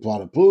bing,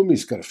 bada boom.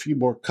 He's got a few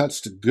more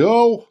cuts to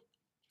go.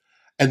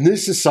 And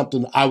this is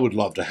something I would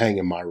love to hang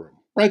in my room.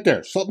 Right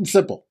there. Something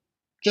simple.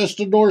 Just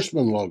a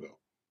Norseman logo.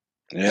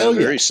 Yeah, Hell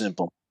very yes.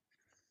 simple.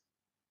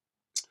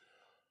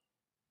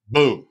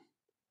 Boom.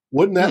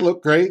 Wouldn't that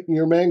look great in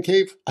your man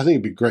cave? I think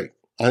it'd be great.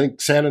 I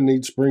think Santa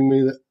needs to bring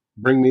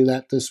me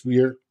that this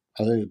year.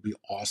 I think it'd be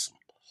awesome.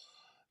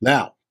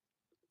 Now,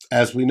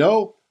 as we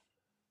know,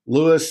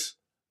 Lewis,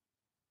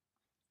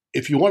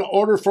 if you want to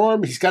order for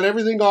him, he's got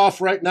everything off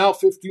right now,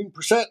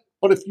 15%.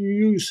 But if you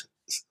use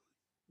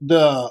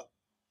the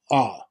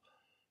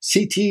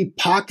CT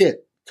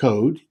Pocket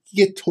code,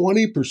 you get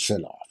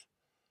 20% off.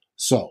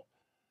 So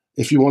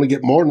if you want to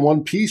get more than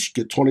one piece, you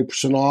get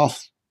 20%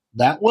 off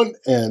that one,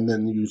 and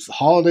then use the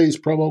holidays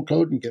promo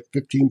code and get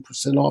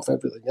 15% off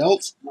everything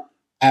else.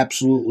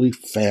 Absolutely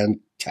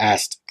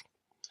fantastic.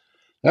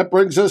 That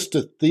brings us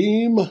to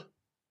theme.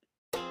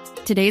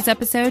 Today's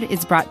episode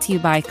is brought to you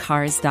by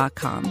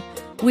Cars.com.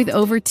 With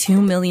over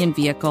 2 million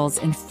vehicles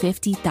and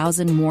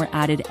 50,000 more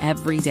added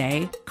every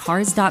day,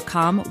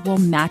 Cars.com will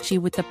match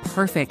you with the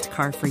perfect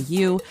car for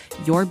you,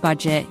 your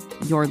budget,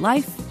 your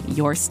life,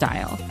 your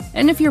style.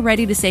 And if you're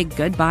ready to say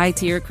goodbye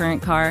to your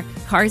current car,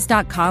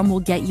 Cars.com will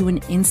get you an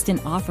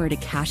instant offer to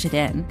cash it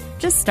in.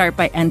 Just start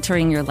by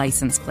entering your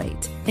license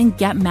plate and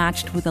get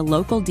matched with a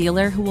local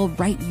dealer who will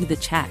write you the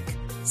check.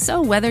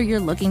 So whether you're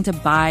looking to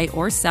buy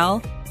or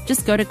sell,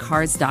 just go to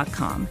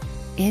Cars.com.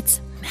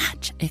 It's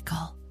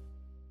magical.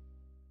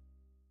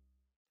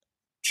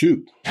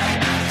 2.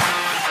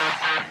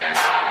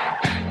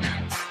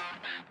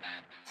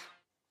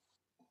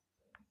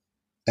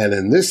 And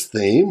in this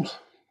theme,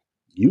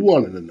 you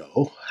wanted to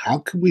know, how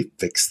can we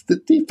fix the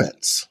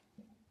defense?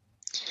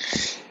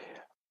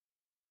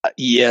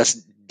 Yes,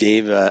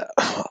 Dave.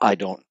 I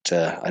don't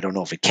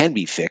know if it can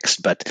be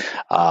fixed, but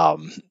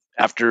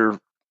after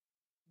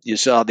you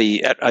saw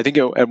I think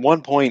at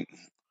one point,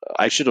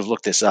 I should have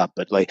looked this up,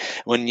 but like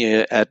when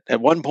you at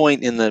one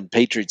point in the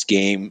Patriots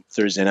game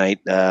Thursday night,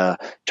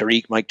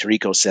 Mike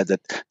Tirico said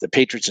that the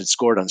Patriots had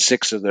scored on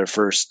 6 of their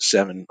first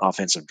 7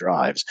 offensive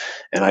drives,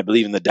 and I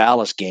believe in the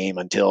Dallas game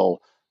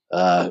until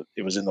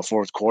it was in the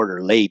fourth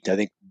quarter late, I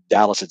think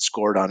Dallas had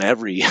scored on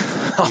every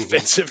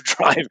offensive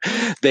drive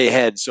they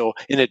had. So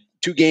in a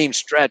 2-game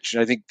stretch,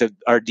 I think that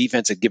our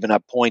defense had given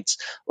up points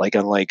like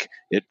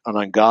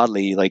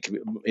ungodly, like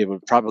it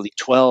was probably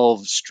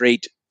 12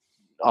 straight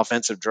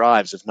offensive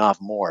drives, if not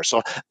more.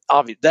 So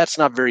that's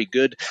not very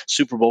good.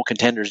 Super Bowl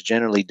contenders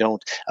generally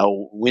don't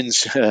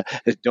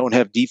don't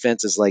have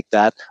defenses like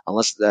that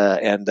unless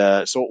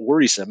so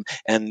worrisome.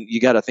 And you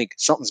got to think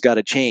something's got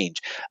to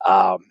change.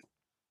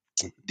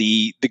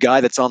 The guy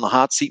that's on the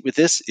hot seat with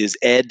this is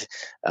Ed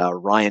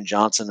Ryan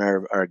Johnson,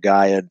 our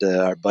guy at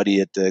our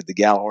buddy at the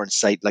Gallahorn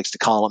site likes to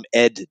call him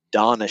Ed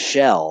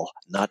Donashell,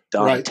 not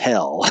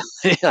Donatel.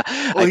 Right.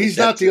 Yeah, well, he's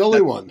not the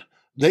only one.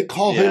 They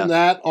call him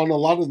that on a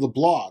lot of the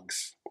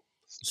blogs.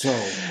 So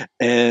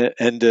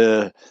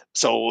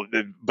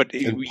but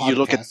you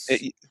look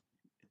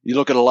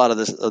at a lot of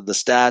the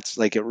stats.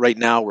 Like right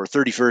now, we're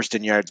 31st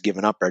in yards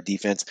given up. Our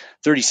defense,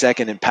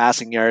 32nd in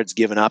passing yards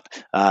given up,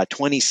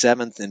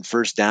 27th in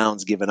first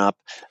downs given up.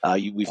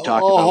 We've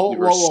talked about.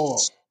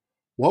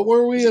 What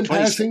were we in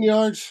passing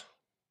yards?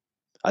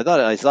 I thought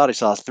I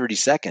saw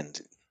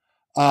 32nd.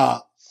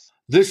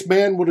 This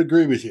man would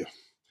agree with you.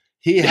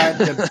 He had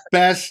the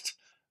best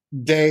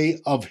day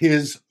of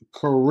his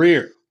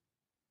career.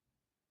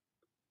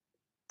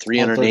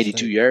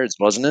 382 yards,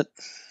 wasn't it?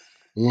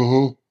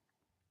 Mm-hmm.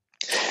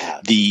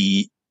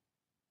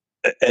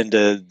 In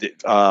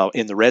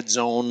the red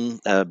zone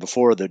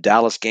before the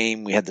Dallas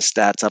game, we had the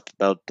stats up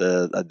about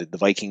the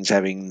Vikings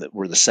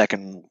were the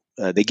second.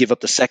 They give up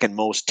the second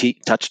most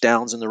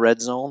touchdowns in the red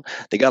zone.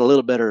 They got a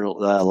little better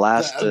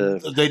last.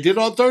 They did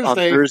on Thursday. On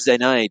Thursday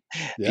night,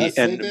 yes,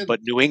 they did. But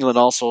New England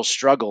also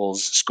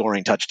struggles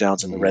scoring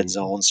touchdowns in the red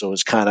zone. So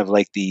it's kind of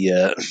like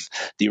the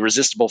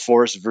irresistible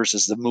force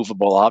versus the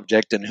movable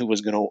object, and who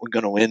was going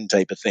to win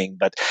type of thing.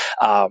 But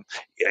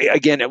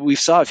again, we've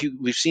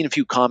seen a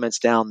few comments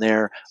down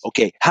there.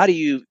 Okay, how do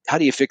you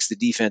fix the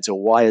defense,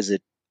 or why is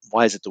it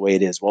the way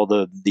it is? Well,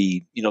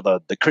 the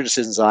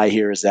criticisms I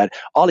hear is that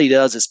all he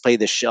does is play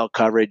the shell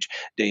coverage.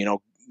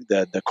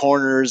 The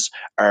corners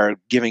are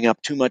giving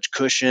up too much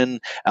cushion.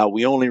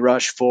 We only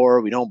rush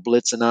 4. We don't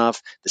blitz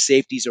enough. The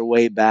safeties are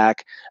way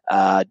back.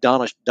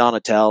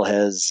 Donatel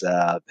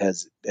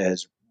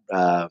has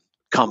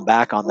come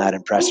back on that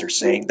impressor,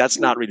 saying that's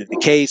not really the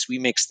case. We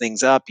mix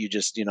things up. You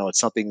just, it's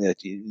something that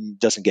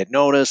doesn't get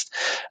noticed.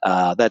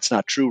 That's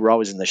not true. We're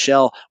always in the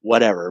shell,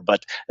 whatever.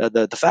 But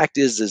the fact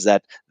is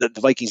that the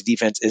Vikings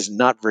defense is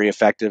not very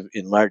effective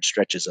in large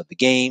stretches of the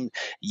game.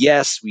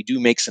 Yes, we do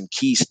make some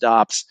key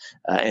stops,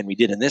 and we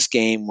did in this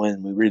game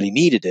when we really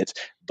needed it.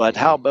 But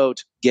how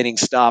about getting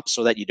stops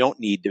so that you don't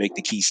need to make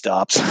the key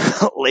stops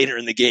later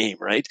in the game,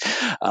 right?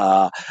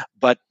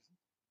 But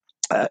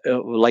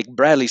like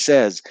Bradley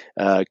says,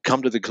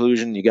 come to the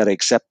conclusion you got to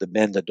accept the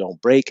bend that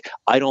don't break.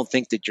 I don't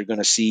think that you're going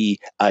to see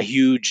a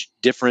huge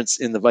difference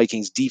in the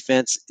Vikings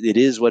defense. It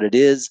is what it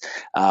is.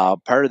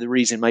 Part of the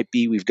reason might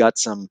be we're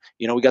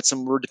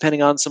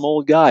depending on some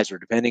old guys. We're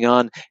depending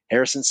on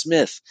Harrison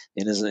Smith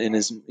in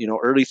his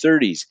early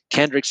 30s,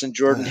 Kendricks and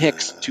Jordan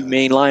Hicks, two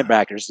main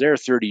linebackers. They're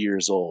 30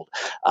 years old.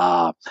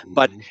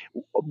 But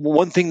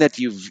one thing that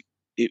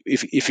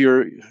if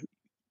you're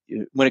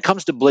when it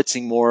comes to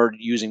blitzing more,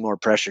 using more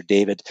pressure,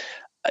 David,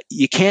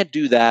 you can't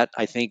do that.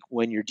 I think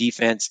when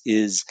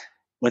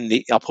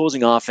the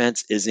opposing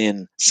offense is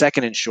in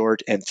second and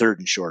short and third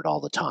and short all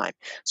the time.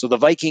 So the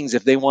Vikings,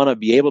 if they want to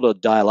be able to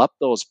dial up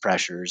those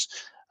pressures,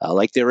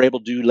 like they were able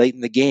to do late in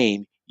the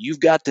game, you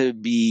can't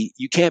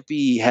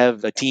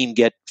have a team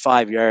get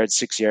 5 yards,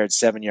 6 yards,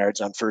 7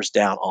 yards on first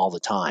down all the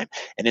time.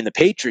 And in the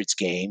Patriots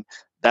game,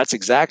 that's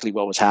exactly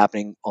what was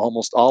happening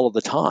almost all of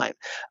the time.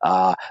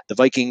 The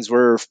Vikings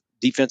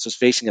defense was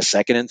facing a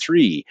 2nd and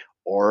 3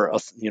 or a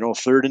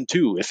 3rd and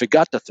 2 if it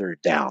got to third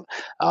down.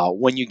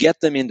 When you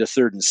get them into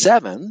 3rd and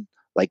 7,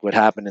 like what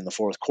happened in the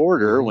fourth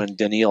quarter when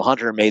Danielle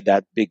Hunter made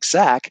that big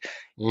sack,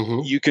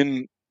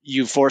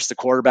 you force the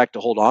quarterback to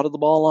hold on to the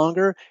ball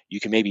longer.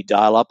 You can maybe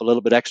dial up a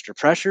little bit extra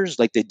pressures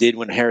like they did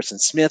when Harrison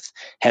Smith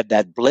had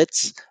that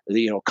blitz,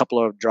 a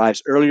couple of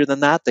drives earlier than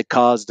that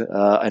caused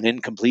an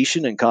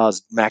incompletion and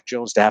caused Mac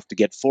Jones to have to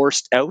get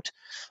forced out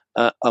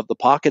of the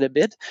pocket a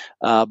bit.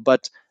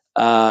 But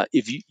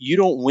if you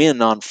don't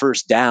win on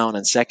first down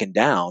and second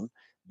down,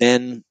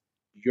 then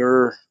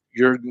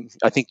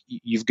I think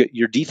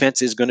your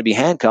defense is going to be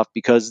handcuffed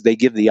because they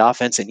give the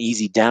offense an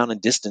easy down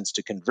and distance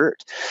to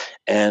convert.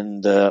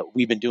 And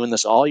we've been doing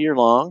this all year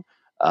long.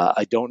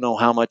 I don't know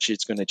how much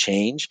it's going to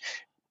change.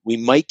 We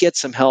might get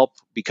some help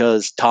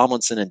because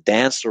Tomlinson and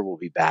Dantzler will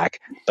be back,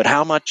 but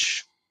how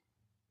much?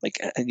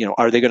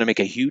 Are they going to make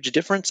a huge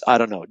difference? I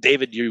don't know.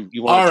 David, you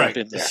want to jump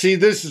in there? See,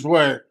 this is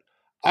where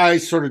I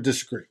sort of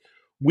disagree.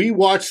 We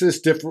watched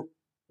this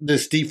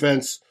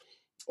defense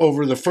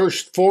over the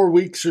first 4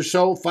 weeks or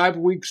so, 5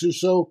 weeks or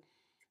so,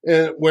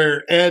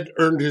 where Ed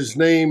earned his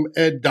name,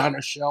 Ed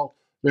Donashell.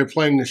 They're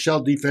playing the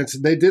shell defense,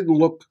 and they didn't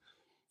look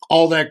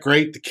all that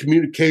great. The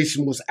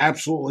communication was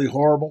absolutely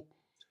horrible.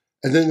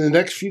 And then the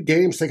next few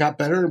games, they got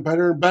better and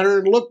better and better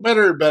and looked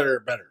better and better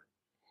and better.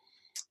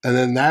 And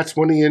then that's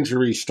when the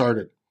injuries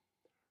started,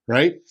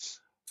 right?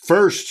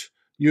 First,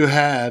 you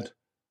had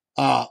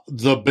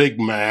the big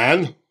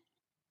man.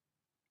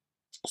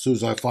 As soon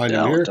as I find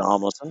him here.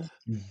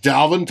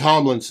 Dalvin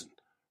Tomlinson,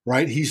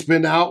 right? He's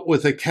been out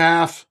with a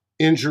calf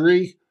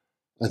injury.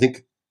 I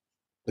think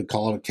they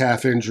call it a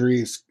calf injury.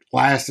 It's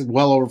lasted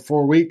well over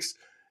 4 weeks.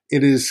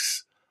 It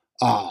is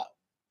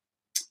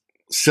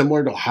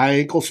similar to a high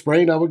ankle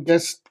sprain, I would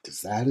guess,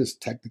 because that is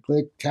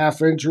technically a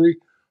calf injury.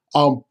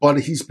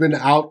 But he's been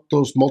out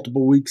those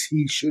multiple weeks.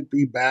 He should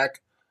be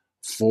back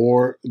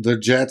for the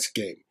Jets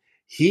game.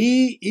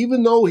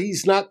 Even though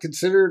he's not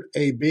considered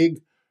a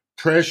big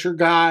pressure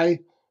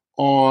guy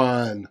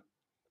on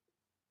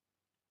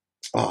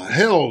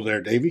hello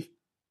there, Davey.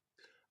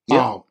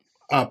 Yeah.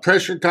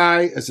 Pressure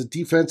guy as a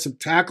defensive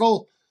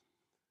tackle,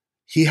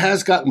 he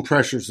has gotten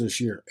pressures this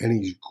year,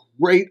 and he's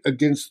great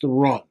against the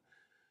run.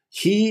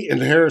 He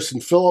and Harrison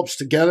Phillips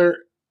together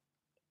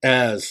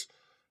as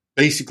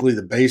basically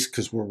the base,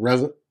 because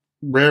we're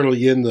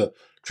rarely in the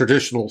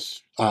traditional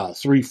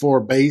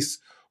 3-4 base.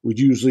 We've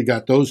usually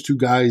got those two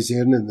guys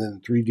in and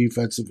then 3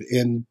 defensive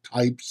end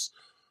types.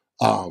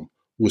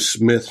 With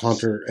Smith,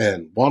 Hunter,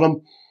 and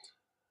Bonham.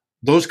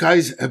 Those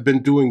guys have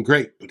been doing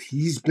great, but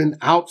he's been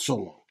out so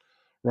long,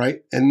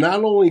 right? And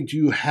not only do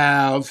you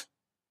have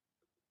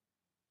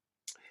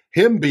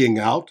him being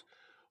out,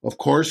 of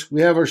course,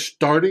 we have our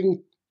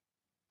starting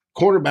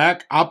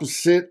cornerback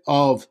opposite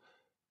of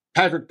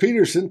Patrick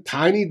Peterson,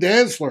 Tiny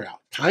Dantzler out.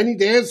 Tiny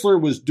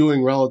Dantzler was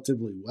doing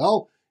relatively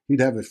well.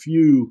 He'd have a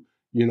few,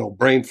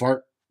 brain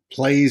fart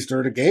plays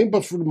during the game,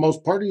 but for the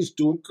most part, he's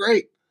doing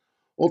great.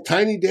 Well,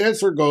 Tiny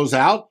Dantzler goes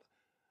out.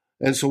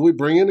 And so we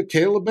bring in a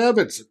Caleb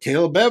Evans.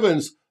 Caleb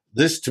Evans,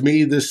 this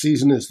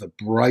season is the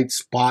bright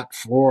spot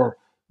for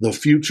the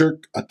future.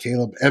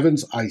 Caleb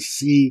Evans, I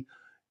see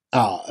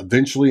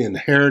eventually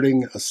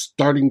inheriting a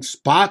starting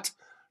spot,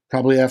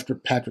 probably after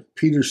Patrick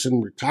Peterson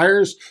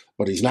retires,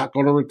 but he's not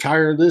going to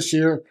retire this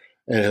year,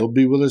 and he'll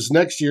be with us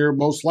next year,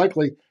 most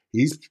likely.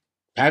 He's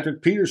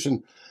Patrick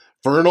Peterson.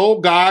 For an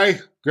old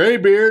guy,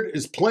 graybeard,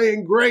 is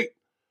playing great.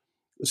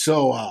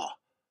 So,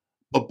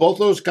 but both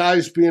those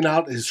guys being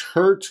out is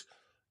hurt.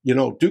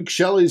 Duke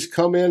Shelley's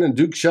come in, and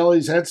Duke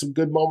Shelley's had some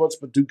good moments,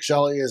 but Duke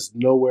Shelley is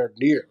nowhere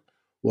near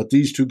what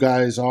these two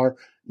guys are.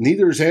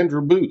 Neither is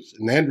Andrew Booth.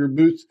 And Andrew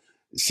Booth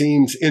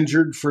seems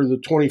injured for the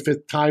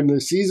 25th time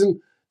this season.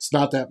 It's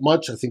not that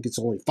much. I think it's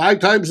only 5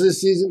 times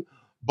this season.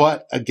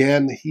 But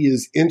again, he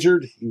is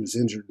injured. He was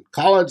injured in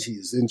college. He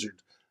is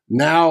injured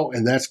now,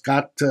 and that's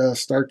got to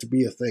start to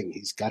be a thing.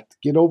 He's got to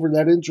get over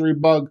that injury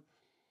bug,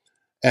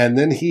 and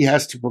then he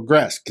has to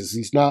progress because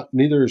he's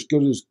neither as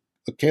good as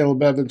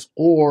Caleb Evans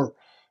or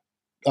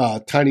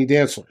Tiny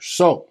Dantzler.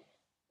 So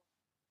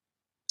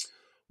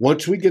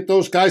once we get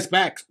those guys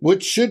back,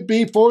 which should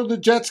be for the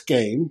Jets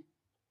game,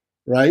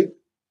 right,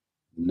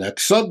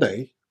 next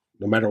Sunday,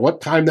 no matter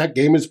what time that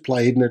game is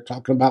played, and they're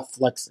talking about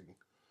flexing.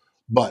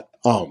 But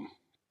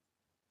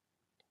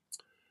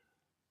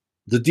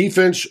the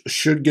defense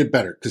should get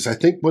better because I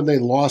think when they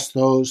lost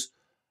those,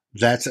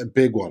 that's a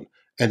big one.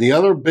 And the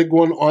other big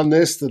one on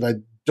this that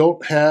I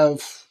don't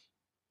have,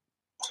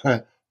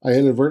 I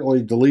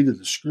inadvertently deleted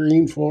the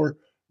scene for,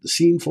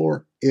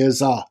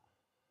 is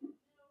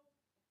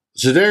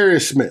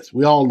Zadarius Smith.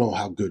 We all know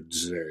how good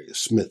Zadarius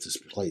Smith has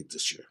played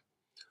this year.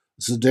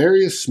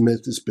 Zadarius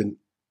Smith has been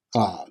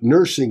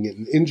nursing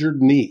an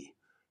injured knee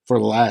for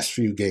the last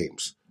few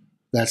games.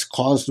 That's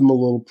caused him a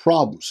little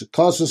problems. It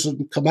causes him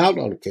to come out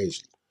on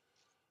occasion.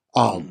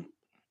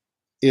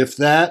 If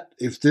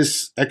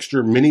this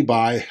extra mini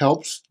buy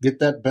helps get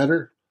that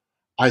better,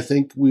 I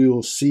think we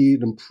will see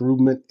an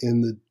improvement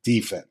in the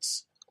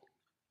defense.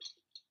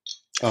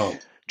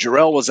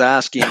 Jarrell was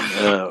asking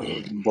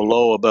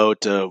below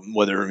about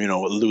whether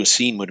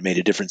Lewisine would have made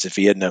a difference if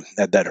he hadn't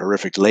had that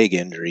horrific leg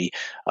injury.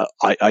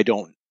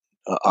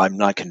 I'm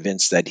not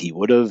convinced that he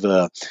would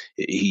have.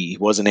 He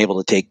wasn't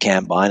able to take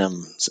Cam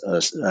Bynum,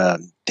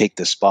 take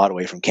the spot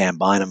away from Cam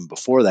Bynum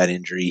before that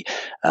injury.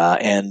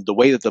 And the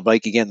way that the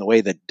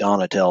way that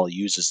Donatel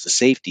uses the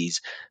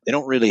safeties, they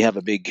don't really have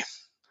a big.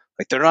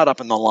 Like they're not up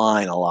in the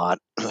line a lot,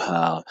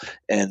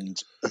 and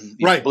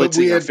right,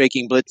 blitzing or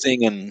faking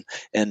blitzing,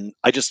 and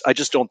I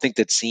just don't think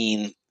that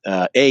scene.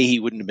 He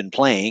wouldn't have been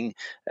playing,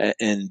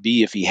 and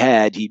B, if he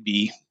had, he'd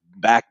be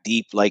back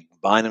deep like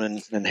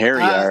Bynum and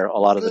Harry are a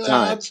lot of the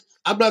times.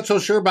 I'm not so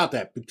sure about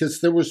that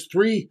because there was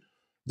three.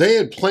 They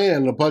had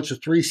planned a bunch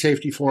of 3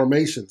 safety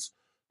formations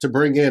to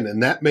bring in,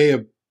 and that may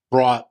have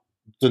brought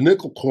the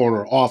nickel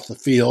corner off the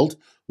field,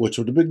 which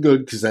would have been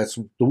good because that's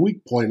the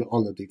weak point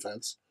on the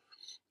defense.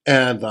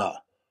 And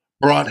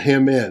brought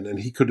him in, and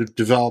he could have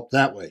developed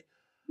that way.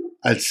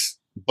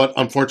 But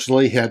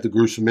unfortunately, he had the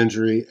gruesome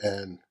injury,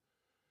 and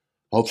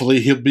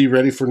hopefully he'll be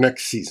ready for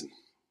next season.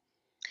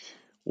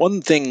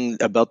 One thing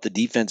about the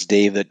defense,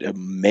 Dave, that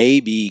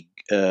may be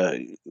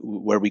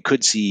where we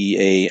could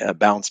see a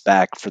bounce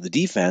back for the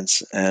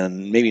defense,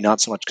 and maybe not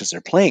so much because they're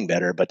playing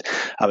better, but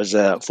I was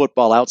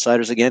Football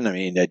Outsiders again. I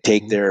mean,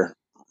 take their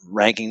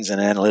rankings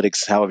and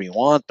analytics however you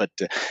want, but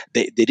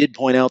they did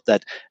point out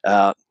that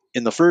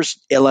in the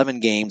first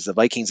 11 games, the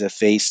Vikings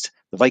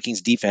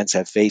defense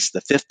have faced the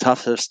 5th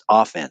toughest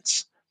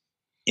offense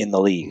in the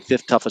league,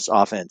 5th toughest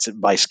offense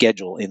by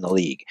schedule in the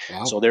league.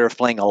 Wow. So they're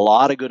playing a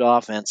lot of good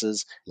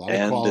offenses.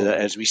 And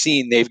as we've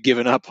seen, they've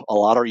given up a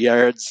lot of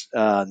yards,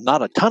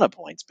 not a ton of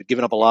points, but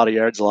given up a lot of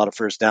yards, a lot of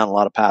first down, a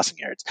lot of passing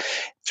yards.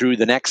 Through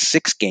the next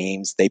 6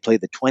 games, they play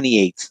the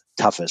 28th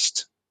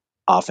toughest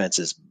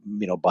offenses,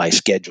 by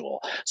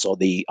schedule. So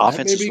the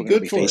offenses we're going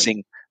to be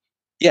facing.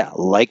 Yeah,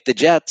 like the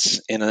Jets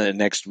in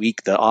next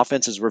week, the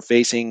offenses we're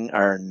facing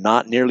are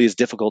not nearly as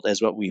difficult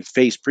as what we've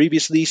faced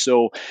previously.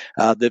 So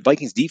the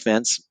Vikings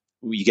defense,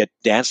 you get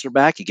Dantzler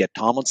back, you get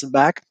Tomlinson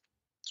back.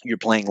 You're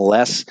playing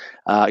less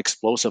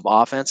explosive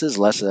offenses,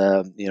 less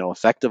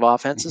effective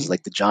offenses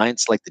like the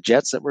Giants, like the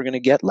Jets that we're going to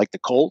get, like the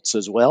Colts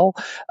as well.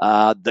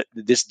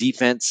 This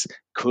defense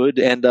could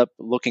end up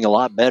looking a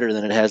lot better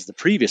than it has the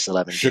previous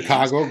 11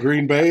 Chicago, games.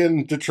 Green Bay,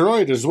 and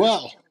Detroit as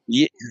well.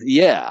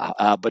 Yeah,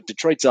 but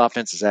Detroit's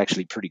offense is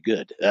actually pretty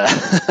good,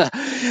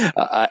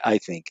 I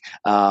think.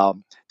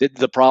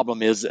 The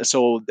problem is,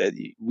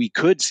 we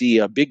could see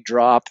a big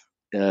drop,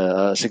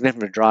 a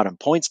significant drop in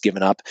points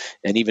given up,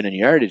 and even in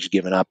yardage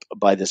given up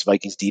by this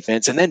Vikings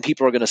defense. And then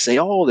people are going to say,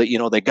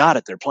 they got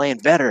it, they're playing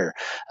better.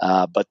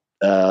 But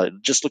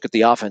just look at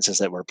the offenses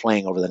that we're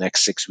playing over the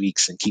next 6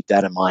 weeks and keep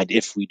that in mind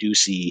if we do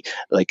see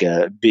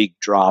big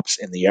drops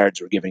in the yards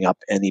we're giving up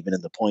and even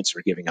in the points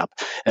we're giving up.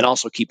 And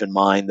also keep in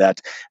mind that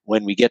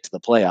when we get to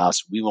the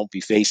playoffs, we won't be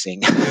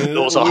facing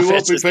those offenses. We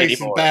won't be facing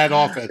anymore. Bad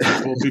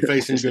offenses. We'll be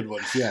facing good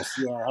ones. Yes,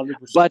 you are 100%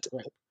 right.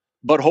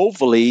 But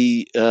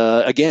hopefully,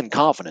 again,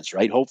 confidence,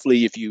 right?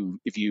 Hopefully, if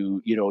you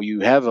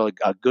have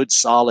a good,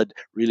 solid,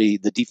 really,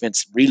 the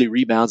defense really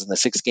rebounds in the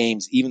 6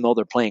 games, even though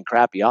they're playing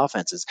crappy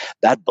offenses.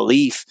 That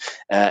belief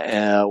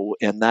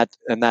and that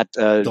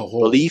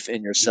belief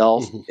in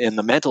yourself and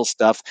the mental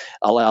stuff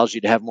allows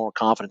you to have more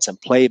confidence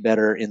and play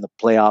better in the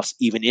playoffs,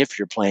 even if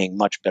you're playing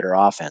much better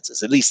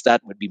offenses. At least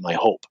that would be my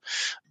hope.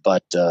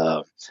 But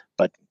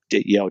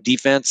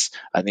defense,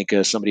 I think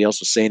somebody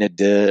else was saying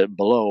it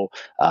below,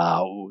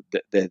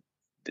 that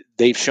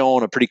they've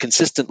shown a pretty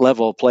consistent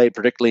level of play,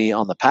 particularly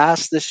on the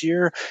pass this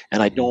year.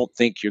 And I don't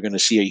think you're going to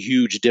see a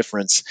huge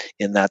difference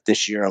in that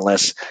this year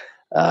unless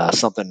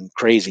something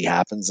crazy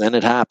happens, and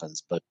it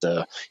happens. But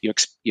you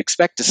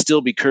expect to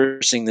still be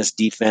cursing this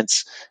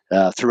defense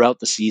throughout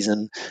the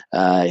season,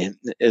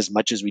 as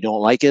much as we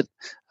don't like it.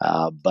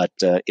 But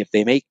if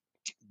they make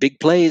big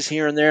plays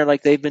here and there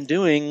like they've been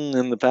doing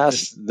in the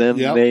past, then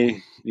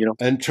they,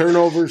 And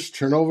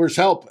turnovers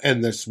help.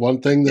 And there's one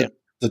thing that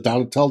the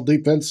Donatel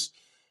defense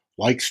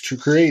likes to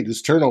create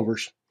is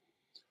turnovers.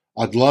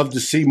 I'd love to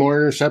see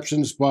more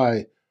interceptions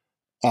by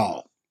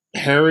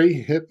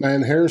Harry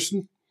Hitman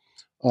Harrison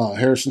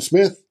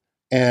Smith,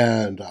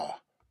 And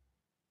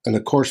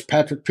of course,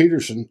 Patrick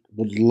Peterson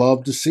would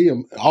love to see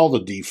him. All the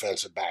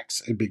defensive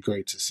backs, it'd be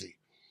great to see.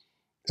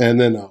 And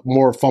then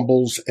more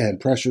fumbles and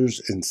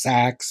pressures and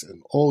sacks.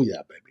 And oh,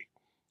 yeah, baby.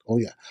 Oh,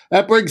 yeah.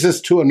 That brings us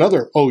to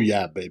another oh,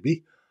 yeah,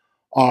 baby.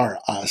 Our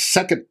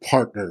second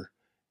partner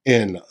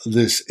in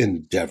this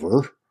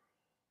endeavor.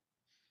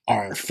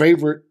 Our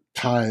favorite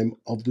time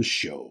of the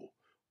show.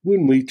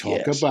 When we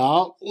talk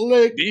about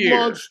Lake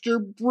Monster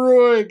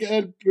Brewing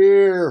and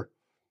beer.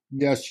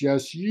 Yes,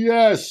 yes,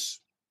 yes.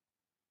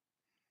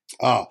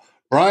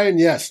 Brian,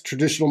 yes,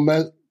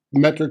 traditional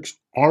metrics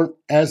aren't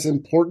as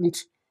important.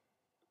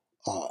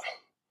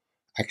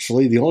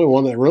 Actually, the only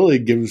one that really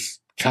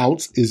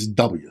counts is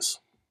W's,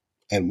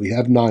 and we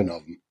have 9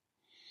 of them.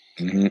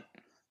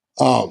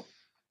 Mm-hmm.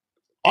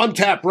 On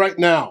tap right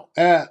now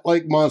at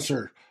Lake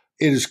Monster.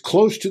 It is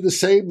close to the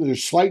same. There's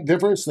a slight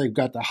difference. They've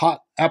got the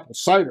hot apple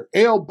cider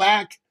ale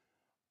back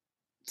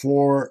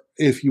for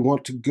if you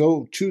want to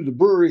go to the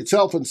brewery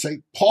itself in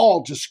St.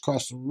 Paul, just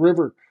across the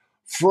river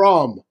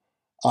from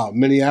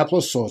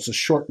Minneapolis, so it's a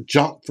short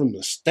jump from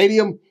the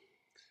stadium.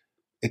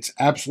 It's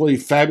absolutely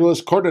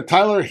fabulous. According to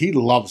Tyler, he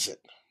loves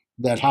it,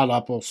 that hot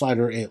apple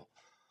cider ale.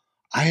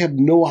 I have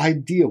no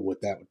idea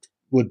what that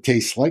would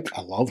taste like.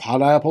 I love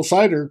hot apple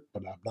cider,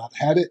 but I've not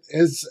had it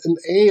as an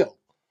ale.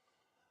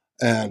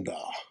 And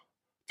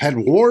had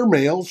warm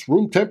ales,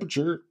 room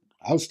temperature.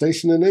 I was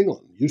stationed in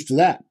England, used to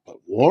that. But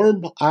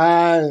warm,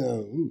 I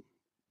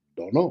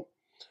don't know.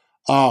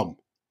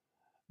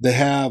 They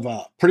have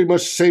pretty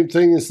much the same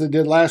thing as they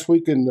did last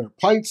week in their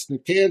pints and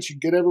the cans you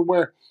get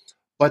everywhere.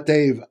 But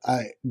they've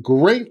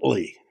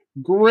greatly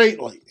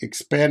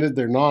expanded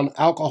their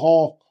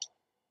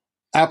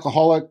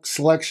alcoholic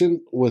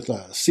selection with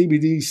a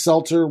CBD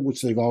seltzer,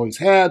 which they've always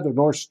had. The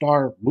North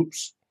Star,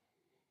 whoops,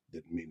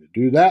 didn't mean to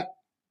do that.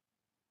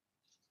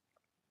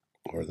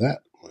 Or that.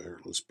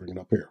 Let's bring it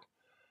up here.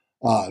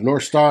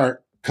 North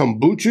Star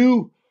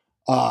kombucha.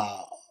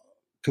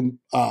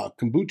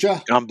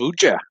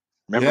 Kombucha.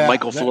 Remember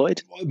Michael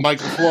Floyd?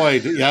 Michael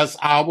Floyd, yes.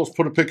 I almost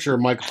put a picture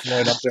of Michael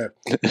Floyd up there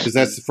because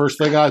that's the first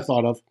thing I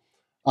thought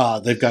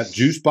of. They've got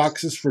juice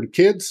boxes for the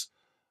kids.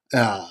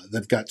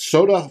 They've got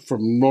soda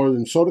from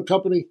Northern Soda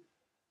Company.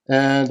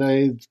 And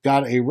they've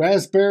got a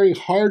raspberry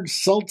hard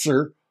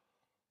seltzer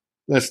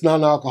that's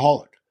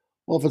non-alcoholic.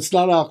 Well, if it's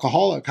not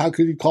alcoholic, how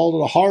could you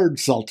call it a hard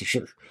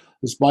seltzer?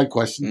 That's my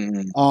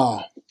question.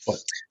 But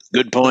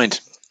good point.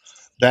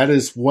 That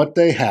is what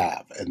they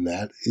have, and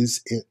that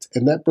is it.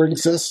 And that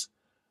brings us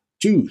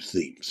to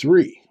theme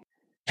 3.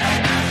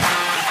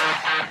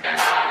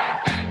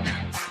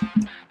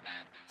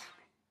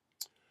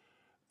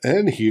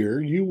 And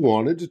here you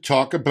wanted to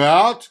talk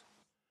about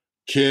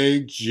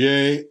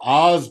KJ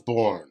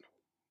Osborne.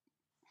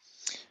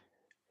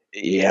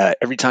 Yeah,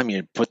 every time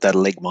you put that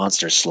Lake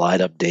Monster slide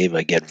up, Dave,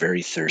 I get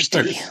very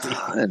thirsty.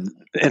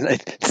 And I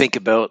think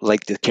about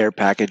like the care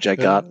package I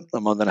got a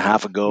month and a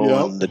half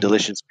ago and the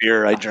delicious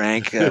beer I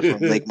drank from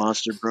Lake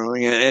Monster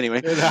Brewing.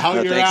 Anyway, and how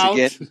you're thanks out.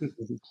 Again.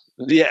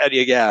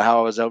 Yeah, how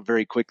I was out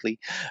very quickly.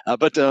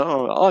 But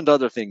on to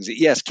other things.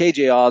 Yes,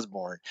 KJ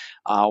Osborne.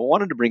 I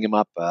wanted to bring him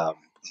up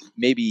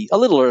maybe a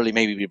little early,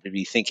 maybe we'd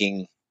be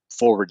thinking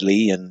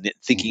forwardly and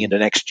thinking into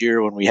next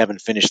year when we haven't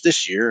finished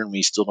this year and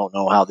we still don't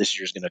know how this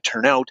year is going to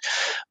turn out.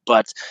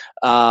 But,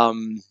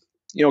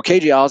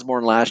 KJ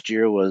Osborne last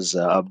year was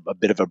a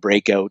bit of a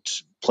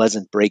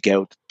pleasant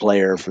breakout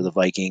player for the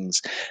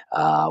Vikings.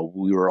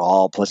 We were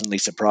all pleasantly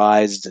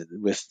surprised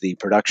with the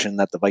production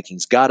that the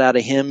Vikings got out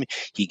of him.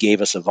 He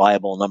gave us a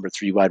viable number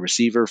 3 wide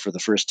receiver for the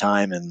first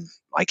time, and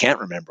I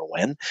can't remember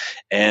when.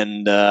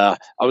 And I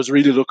was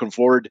really looking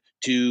forward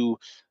to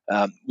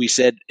we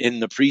said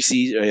in the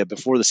preseason,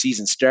 before the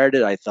season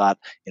started, I thought,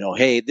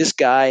 hey, this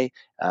guy,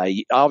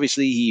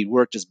 obviously he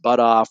worked his butt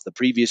off the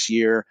previous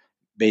year,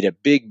 made a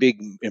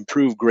big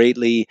improve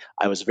greatly.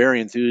 I was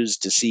very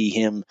enthused to see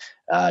him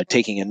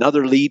taking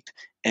another leap.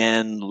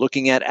 And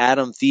looking at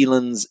Adam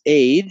Thielen's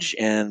age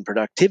and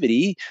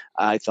productivity,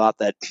 I thought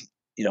that,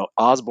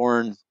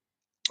 Osborne,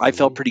 I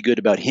felt pretty good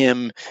about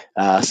him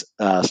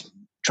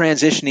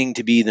transitioning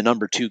to be the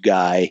number 2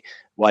 guy,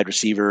 wide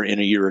receiver in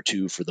a year or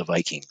two for the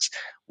Vikings.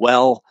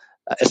 Well,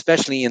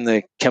 especially in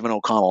the Kevin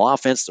O'Connell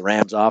offense, the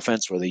Rams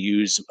offense, where they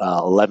use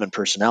 11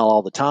 personnel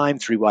all the time,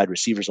 3 wide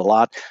receivers a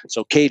lot.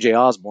 So KJ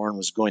Osborne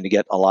was going to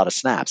get a lot of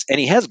snaps, and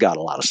he has got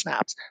a lot of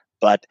snaps,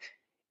 but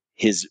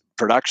his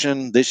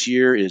production this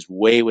year is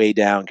way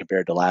down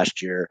compared to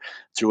last year.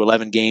 Through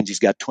 11 games, he's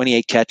got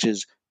 28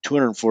 catches,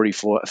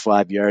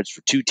 245 yards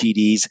for 2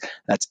 TDs.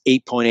 That's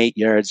 8.8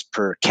 yards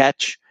per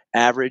catch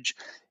average.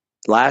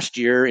 Last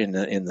year in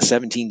the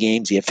 17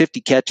 games, he had 50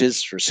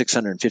 catches for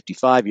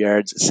 655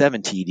 yards,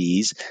 7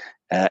 TDs,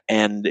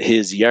 and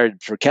his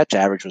yard per catch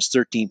average was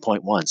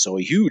 13.1. So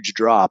a huge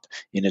drop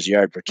in his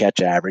yard per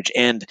catch average.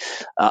 And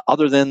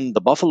other than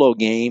the Buffalo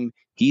game,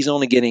 he's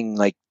only getting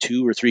like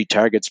 2 or 3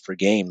 targets per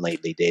game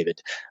lately,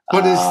 David.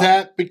 But is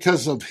that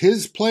because of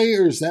his play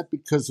or is that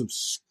because of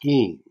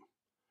scheme?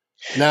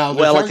 Now,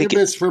 there's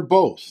arguments for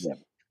both. Yeah.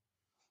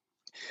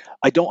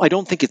 I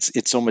don't think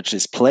it's so much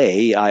his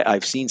play.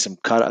 I've seen some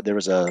cut. There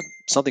was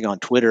something on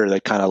Twitter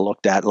that kind of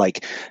looked at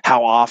like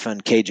how often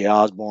KJ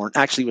Osborne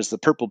actually was the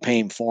Purple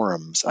Pain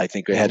forums. I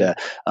think they had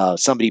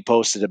somebody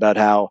posted about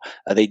how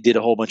they did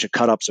a whole bunch of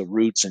cut ups of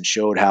routes and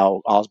showed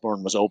how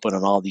Osborne was open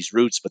on all these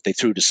routes, but they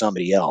threw to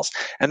somebody else,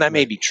 and that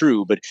may be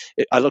true. But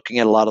looking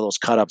at a lot of those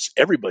cut ups,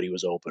 everybody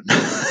was open.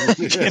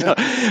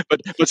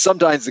 But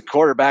sometimes the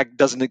quarterback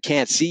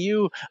can't see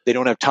you. They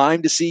don't have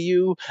time to see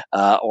you,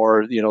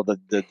 or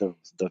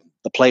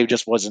the play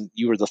just wasn't,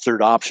 you were the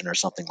third option or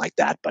something like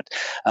that. But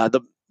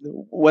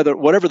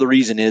whatever the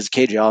reason is,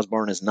 KJ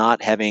Osborne is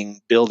not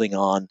building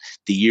on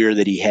the year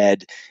that he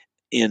had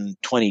in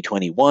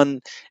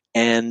 2021.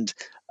 And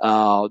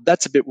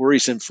that's a bit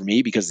worrisome for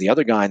me because the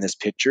other guy in this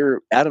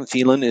picture, Adam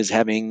Thielen, is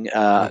having,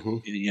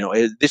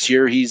 this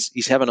year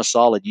he's having a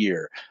solid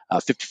year.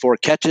 54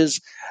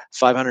 catches,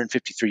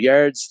 553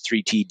 yards,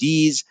 3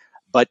 TDs.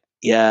 But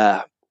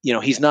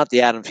he's not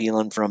the Adam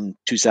Thielen from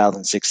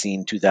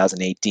 2016,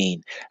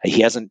 2018.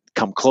 He hasn't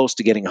come close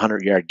to getting a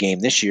 100-yard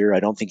game this year.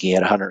 I don't think he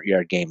had a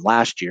 100-yard game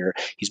last year.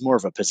 He's more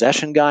of a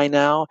possession guy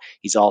now.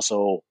 He's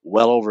also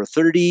well over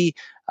 30.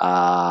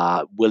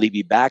 Will he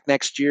be back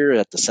next year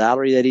at the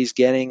salary that he's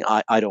getting?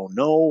 I don't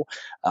know.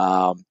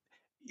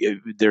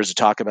 There's a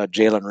talk about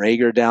Jalen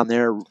Reagor down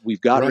there.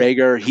 We've got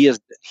Reagor. He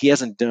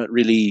hasn't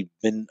really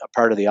been a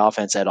part of the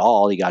offense at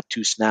all. He got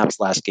 2 snaps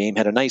last game,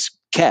 had a nice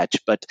catch,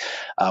 but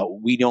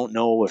we don't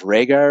know if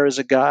Reagor is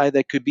a guy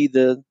that could be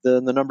the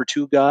number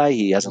 2 guy.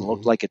 He hasn't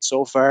looked like it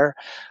so far.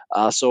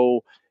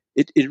 So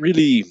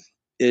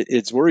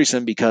it's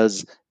worrisome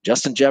because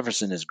Justin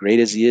Jefferson, as great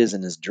as he is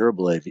and as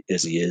durable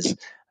as he is,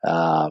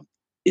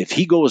 if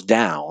he goes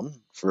down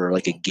for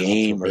like a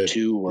game or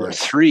 2 or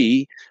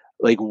 3,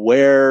 like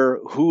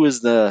who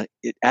is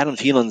Adam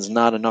Thielen's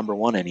not a number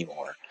 1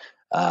 anymore.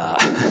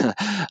 KJ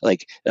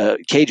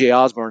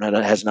Osborne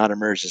has not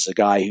emerged as a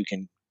guy who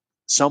can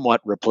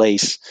somewhat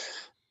replace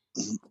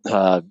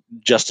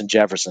Justin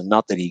Jefferson.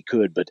 Not that he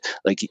could, but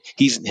like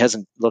he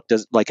hasn't looked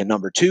as like a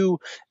number 2.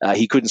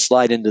 He couldn't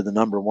slide into the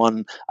number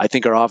 1. I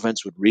think our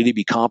offense would really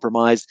be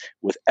compromised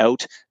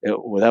without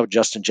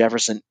Justin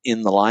Jefferson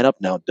in the lineup.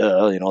 Now,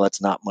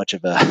 that's not much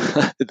of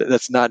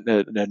that's not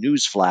a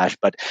news flash,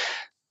 but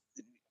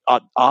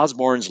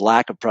Osborne's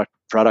lack of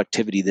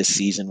productivity this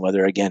season,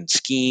 whether again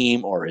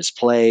scheme or his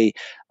play,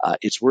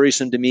 it's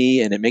worrisome to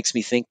me, and it makes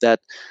me think that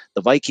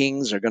the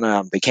Vikings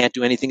they can't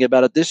do anything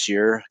about it this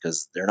year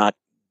because they're not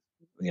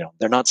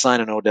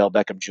signing Odell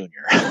Beckham Jr.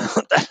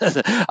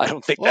 I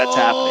don't think that's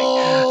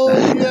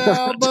happening.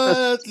 Yeah,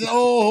 but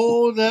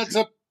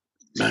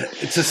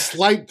it's a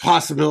slight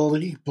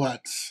possibility,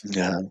 but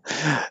yeah.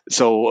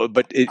 So,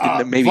 but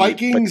maybe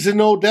Vikings and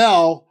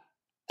Odell,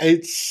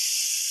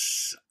 it's.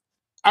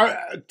 All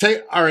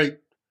right,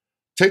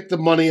 take the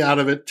money out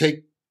of it.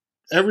 Take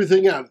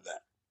everything out of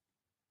that.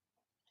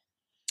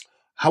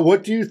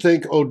 What do you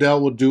think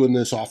Odell will do in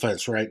this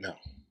offense right now?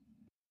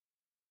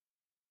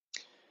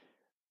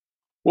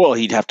 Well,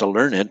 he'd have to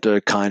learn it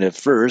kind of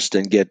first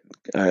and get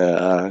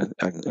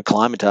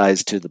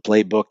acclimatized to the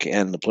playbook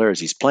and the players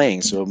he's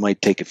playing. So it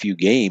might take a few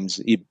games.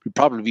 He'd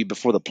probably be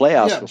before the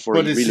playoffs before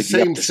he really get up to speed.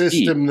 But it's the same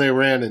system they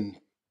ran in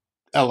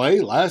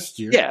L.A. last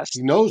year. Yes,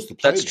 he knows the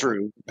playbook. That's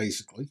true,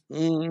 basically.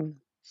 Mm-hmm.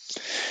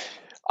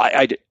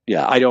 I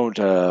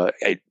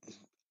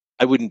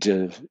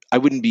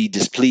wouldn't be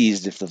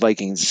displeased if the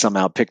Vikings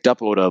somehow picked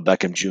up Odell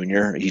Beckham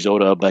Jr. He's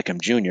Odell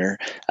Beckham Jr.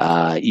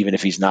 Even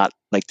if he's not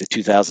like the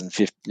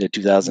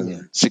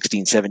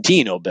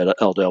 2016-17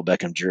 Odell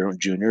Beckham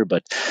Jr.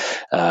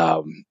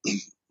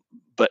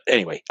 But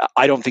anyway,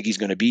 I don't think he's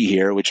going to be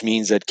here, which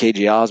means that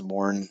KJ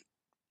Osborne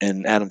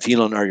and Adam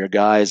Thielen are your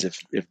guys if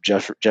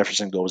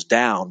Jefferson goes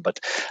down. But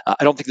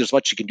I don't think there's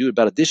much you can do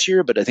about it this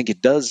year. But I think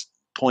it does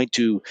point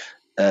to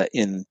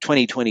in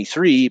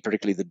 2023,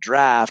 particularly the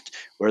draft,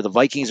 where the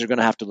Vikings are going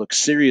to have to look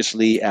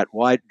seriously at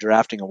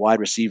drafting a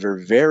wide receiver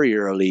very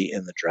early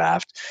in the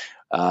draft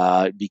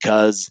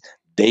because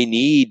they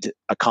need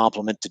a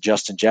complement to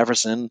Justin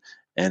Jefferson,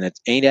 and it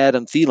ain't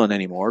Adam Thielen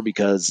anymore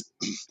because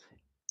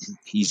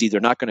he's either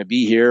not going to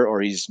be here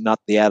or he's not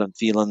the Adam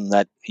Thielen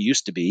that he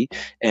used to be.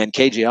 And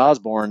KJ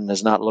Osborne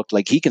has not looked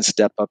like he can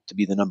step up to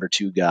be the number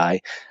 2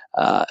 guy.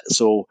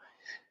 So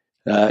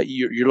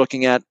you're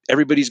looking at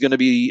everybody's going to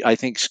be, I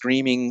think,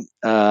 screaming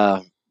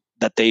that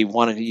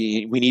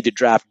we need to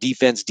draft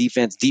defense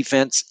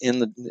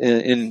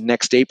in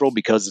next April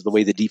because of the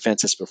way the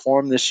defense has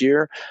performed this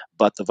year.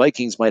 But the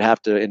Vikings might have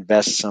to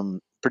invest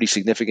some pretty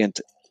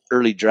significant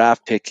early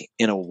draft pick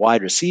in a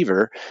wide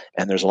receiver,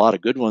 and there's a lot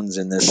of good ones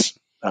in this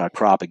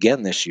crop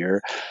again this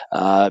year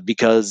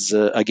because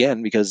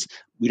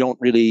we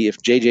don't really,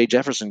 if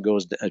Justin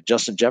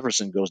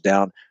Jefferson goes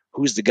down,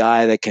 who's the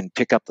guy that can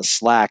pick up the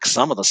slack,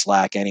 some of the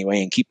slack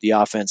anyway, and keep the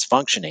offense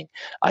functioning?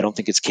 I don't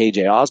think it's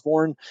KJ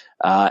Osborne,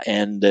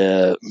 and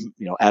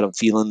Adam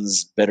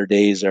Thielen's better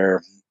days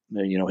are,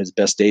 his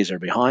best days are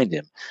behind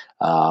him.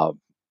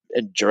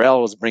 And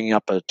Jarrell was bringing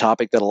up a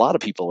topic that a lot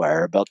of people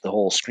are about the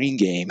whole screen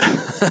game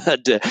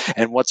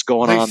and what's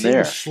going on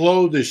there.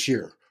 Slow this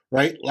year.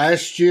 right?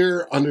 Last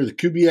year, under the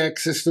Kubiak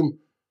system,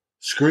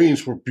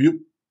 screens were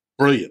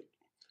brilliant.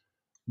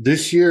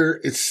 This year,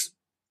 it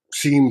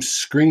seems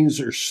screens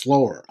are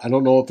slower. I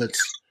don't know if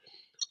it's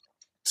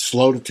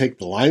slow to take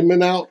the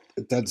linemen out.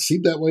 It doesn't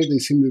seem that way. They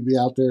seem to be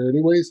out there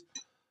anyways.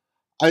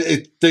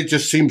 They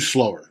just seem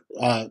slower.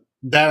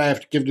 That I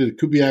have to give to the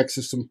Kubiak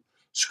system.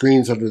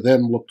 Screens under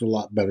them looked a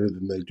lot better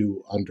than they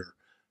do under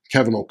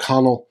Kevin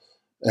O'Connell.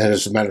 And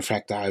as a matter of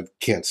fact, I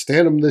can't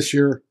stand them this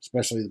year,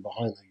 especially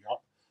behind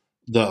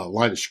the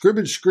line of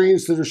scrimmage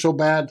screens that are so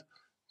bad.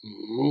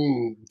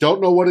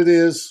 Don't know what it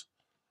is,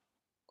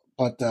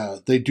 but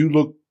they do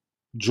look,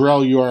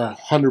 Jarrell, you are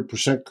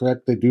 100%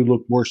 correct. They do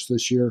look worse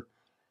this year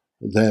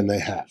than they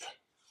have.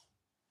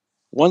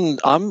 One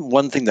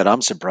thing that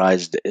I'm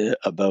surprised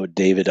about,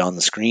 David, on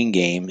the screen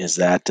game is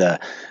that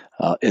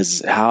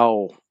is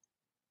how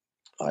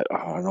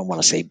I don't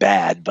want to say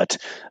bad, but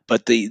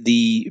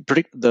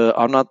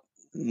I'm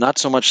not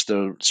so much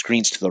the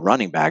screens to the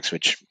running backs,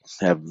 which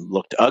have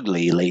looked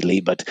ugly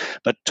lately, but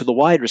to the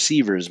wide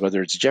receivers,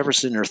 whether it's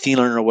Jefferson or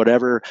Thielen or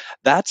whatever,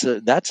 that's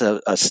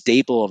a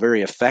staple, a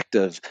very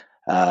effective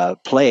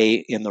play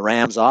in the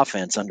Rams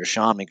offense under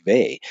Sean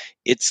McVay.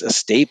 It's a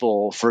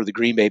staple for the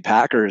Green Bay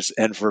Packers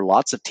and for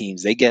lots of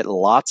teams. They get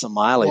lots of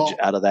mileage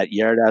out of that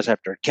yards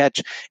after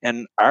catch.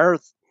 And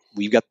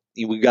we've got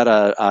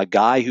a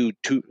guy who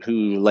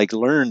like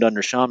learned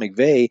under Sean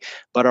McVay,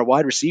 but our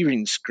wide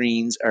receiving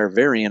screens are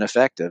very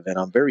ineffective, and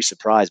I'm very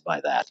surprised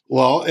by that.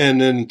 Well,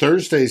 and in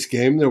Thursday's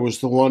game, there was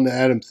the one to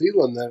Adam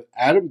Thielen that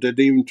Adam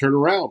didn't even turn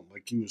around.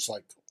 Like he was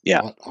like,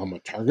 "What? I'm a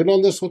target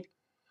on this one,"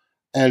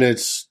 and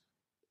it's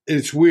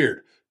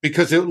weird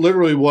because it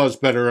literally was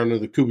better under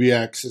the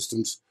Kubiak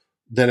systems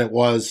than it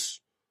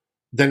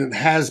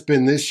has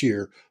been this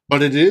year.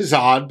 But it is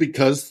odd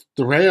because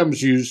the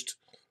Rams used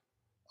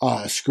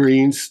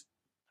screens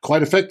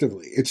quite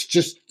effectively.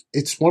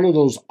 It's one of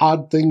those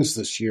odd things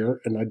this year,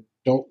 and I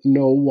don't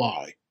know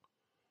why.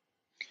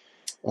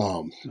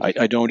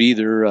 I don't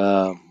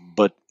either.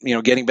 But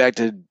getting back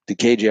to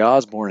KJ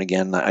Osborne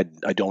again, I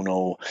don't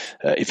know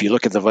if you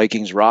look at the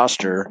Vikings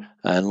roster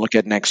and look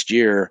at next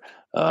year.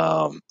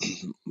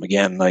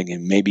 Again, like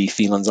maybe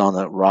Thielen's on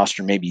the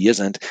roster, maybe he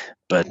isn't.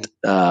 But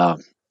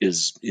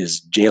is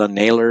Jalen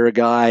Naylor a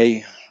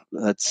guy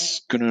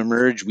that's going to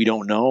emerge? We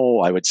don't know.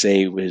 I would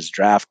say his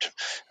draft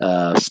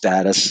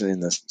status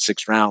in the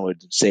 6th round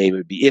would say it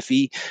would be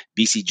iffy.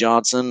 BC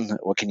Johnson,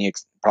 what can you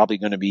probably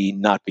going to be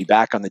not be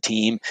back on the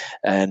team,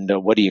 and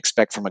what do you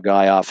expect from a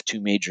guy off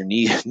 2 major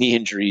knee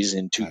injuries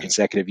in 2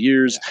 consecutive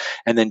years?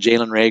 And then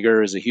Jalen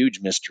Reagor is a huge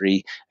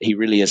mystery. He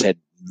really has had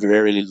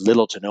very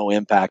little to no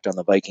impact on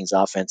the Vikings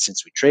offense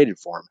since we traded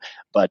for him,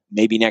 but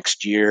maybe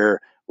next year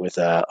with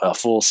a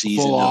full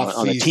season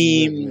on the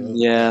team,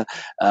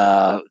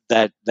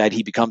 that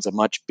he becomes a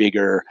much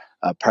bigger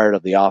part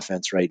of the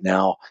offense right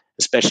now,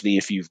 especially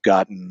if you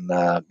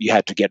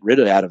had to get rid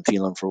of Adam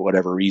Thielen for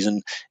whatever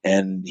reason,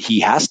 and he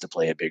has to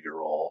play a bigger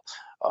role.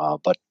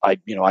 But I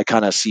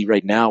kind of see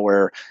right now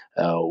where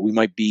we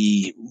might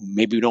be,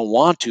 maybe we don't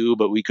want to,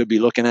 but we could be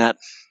looking at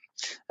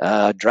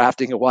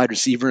drafting a wide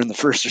receiver in the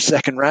 1st or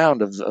 2nd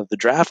round of the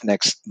draft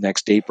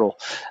next April,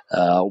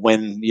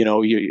 when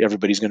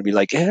everybody's going to be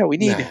like, yeah, we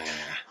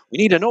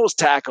need a nose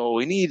tackle,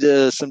 we need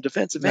some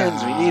defensive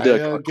ends, we need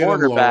a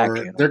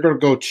cornerback. They're going to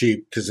go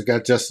cheap because they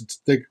got Justin.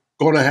 They're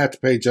going to have to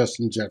pay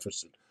Justin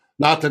Jefferson.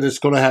 Not that it's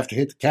going to have to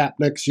hit the cap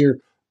next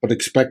year, but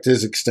expect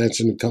his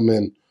extension to come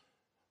in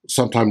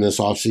sometime this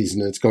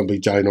offseason. It's going to be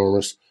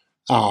ginormous.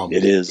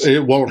 It is.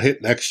 It won't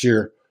hit next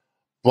year,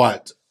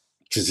 but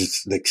because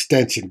it's the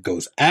extension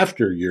goes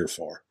after year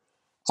 4.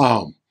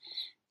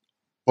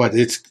 But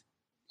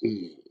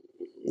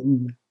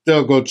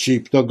they'll go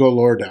cheap. They'll go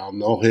lower down.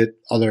 They'll hit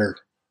other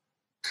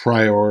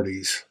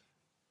priorities.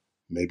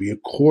 Maybe a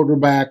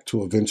quarterback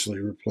to eventually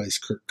replace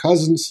Kirk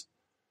Cousins.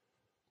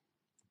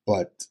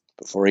 But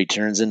before he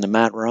turns into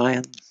Matt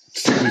Ryan.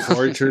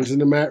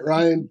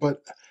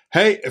 But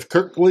hey, if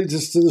Kirk leads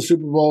us to the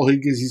Super Bowl,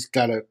 he's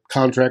got a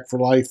contract for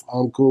life.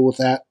 I'm cool with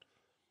that.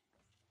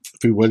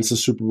 If he wins the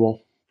Super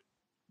Bowl.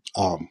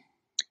 I'm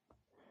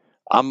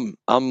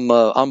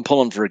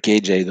pulling for a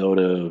KJ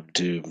though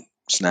to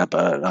snap.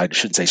 I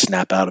shouldn't say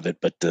snap out of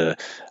it, but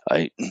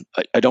I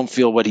don't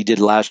feel what he did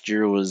last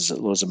year was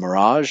a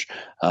mirage.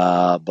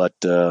 But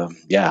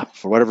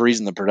for whatever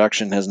reason, the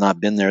production has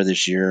not been there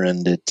this year,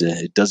 and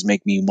it does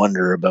make me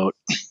wonder about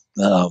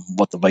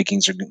what the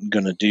Vikings are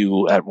going to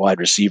do at wide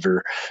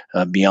receiver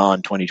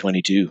beyond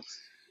 2022.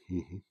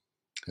 Mm-hmm.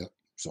 Yeah.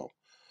 So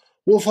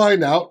we'll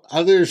find out.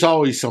 There's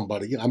always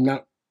somebody. I'm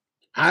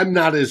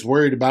not as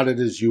worried about it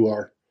as you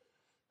are.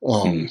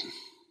 I'm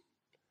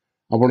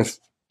going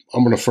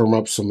to firm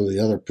up some of the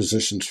other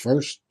positions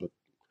first, but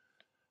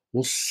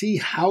we'll see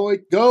how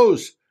it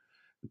goes.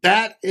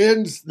 That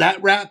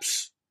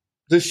wraps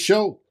this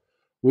show.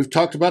 We've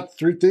talked about the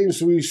 3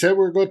 things we said we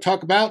were going to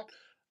talk about.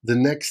 The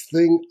next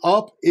thing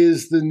up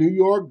is the New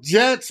York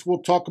Jets.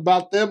 We'll talk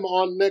about them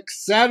on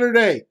next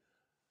Saturday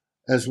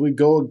as we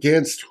go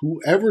against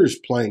whoever is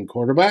playing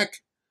quarterback.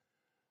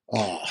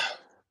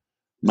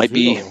 Might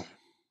be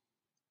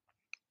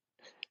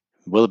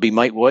Will it be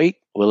Mike White?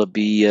 Will it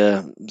be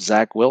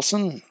Zach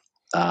Wilson?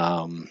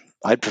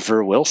 I'd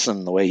prefer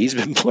Wilson the way he's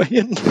been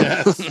playing.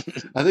 Yes,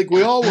 I think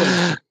we all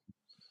would.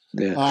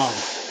 Yeah.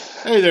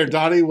 Hey there,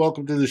 Donnie.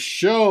 Welcome to the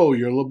show.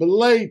 You're a little bit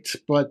late,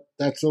 but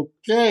that's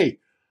okay.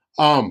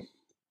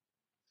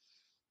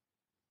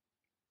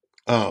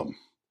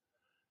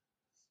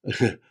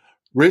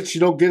 Rich,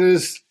 you don't get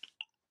us.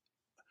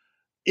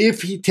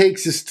 If he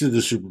takes us to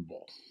the Super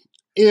Bowl,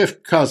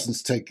 if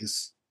Cousins takes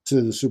us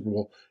to the Super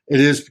Bowl, it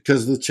is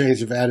because of the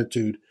change of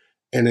attitude,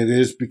 and it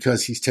is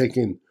because he's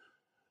taking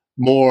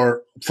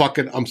more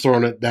fucking I'm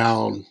throwing it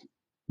down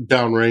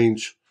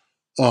range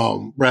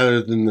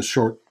rather than the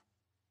short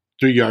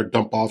 3-yard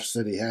dump offs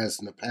that he has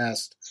in the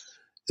past.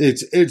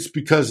 It's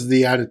because of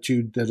the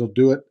attitude that'll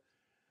do it.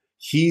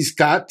 He's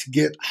got to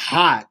get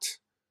hot.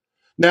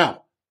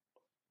 Now,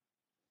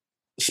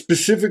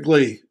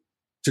 specifically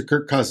to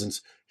Kirk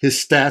Cousins, his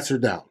stats are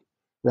down,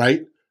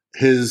 right?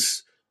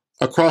 His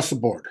across the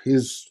board,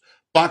 his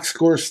box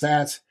score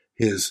stats,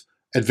 his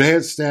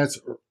advanced stats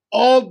are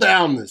all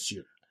down this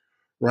year,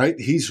 right?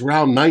 He's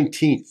around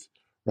 19th,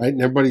 right?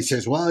 And everybody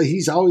says, well,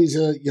 he's always,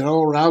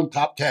 around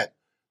top 10.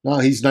 No,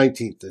 he's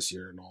 19th this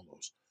year in all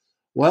those.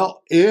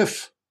 Well,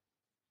 if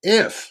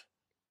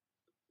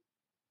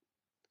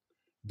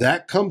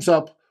that comes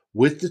up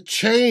with the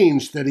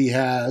change that he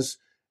has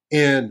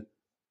in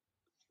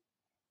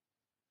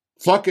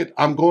fuck it,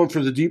 I'm going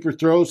for the deeper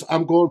throws,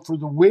 I'm going for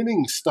the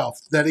winning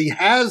stuff that he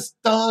has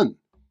done,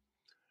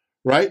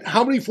 right?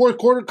 How many fourth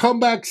quarter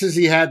comebacks has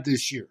he had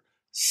this year?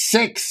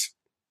 6.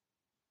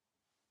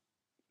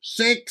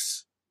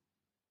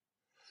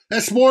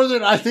 That's more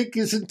than I think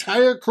his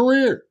entire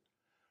career,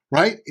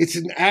 right? It's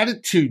an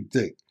attitude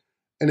thing.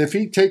 And if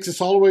he takes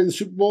us all the way to the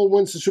Super Bowl,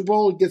 wins the Super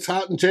Bowl, it gets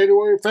hot in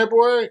January,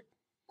 February,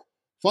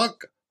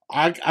 fuck,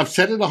 I've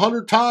said it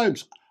 100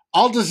 times.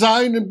 I'll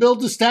design and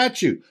build a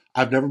statue.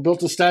 I've never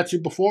built a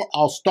statue before.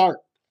 I'll start.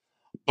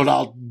 But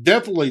I'll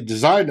definitely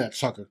design that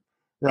sucker,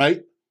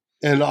 right?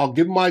 And I'll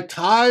give my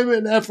time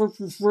and effort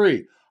for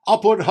free. I'll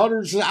put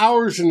hundreds of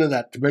hours into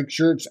that to make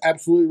sure it's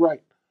absolutely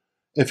right.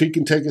 If he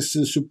can take us to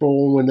the Super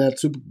Bowl and win that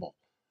Super Bowl.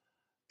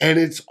 And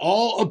it's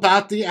all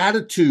about the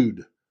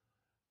attitude.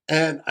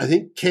 And I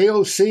think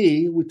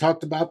KOC, we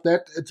talked about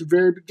that at the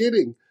very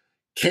beginning.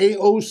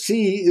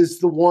 KOC is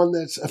the one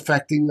that's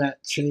affecting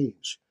that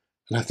change.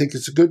 And I think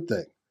it's a good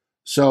thing.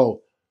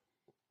 So,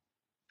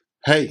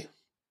 hey,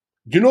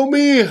 you know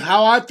me,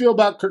 how I feel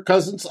about Kirk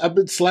Cousins. I've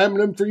been slamming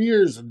him for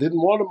years. I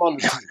didn't want him on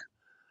the team.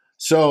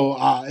 So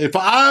if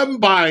I'm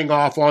buying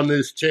off on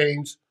this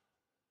change,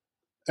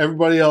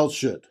 everybody else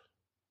should.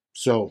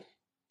 So,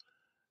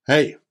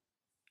 hey,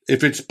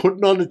 if it's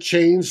putting on a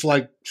change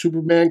like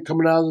Superman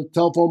coming out of the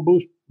telephone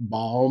booth, by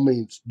all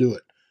means, do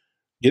it.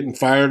 Getting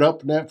fired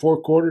up in that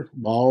fourth quarter,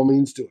 by all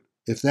means, do it.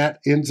 If that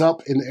ends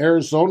up in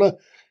Arizona,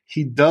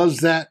 he does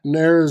that in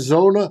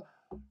Arizona,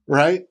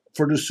 right,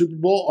 for the Super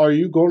Bowl. Are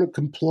you going to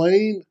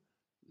complain?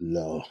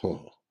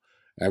 No.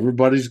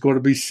 Everybody's going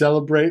to be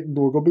celebrating.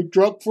 We're going to be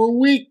drunk for a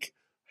week.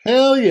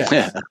 Hell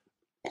yes.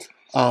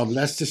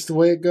 That's just the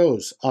way it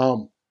goes.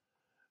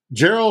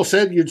 Gerald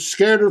said you're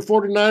scared of the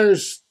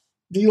 49ers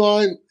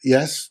D-line.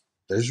 Yes,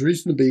 there's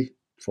reason to be.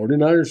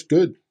 49ers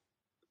good.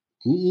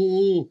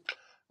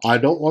 I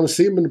don't want to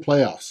see them in the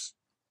playoffs.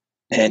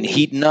 And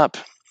heating up.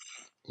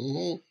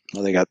 Well,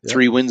 they got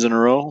 3 wins in a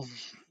row.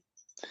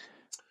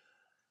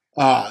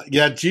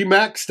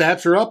 GMAC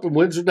stats are up and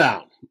wins are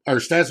down. Or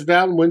stats are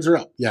down and wins are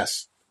up.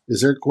 Yes.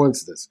 Is there a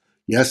coincidence?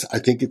 Yes, I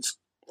think it's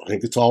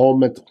all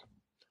mental.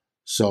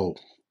 So,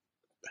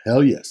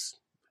 hell yes.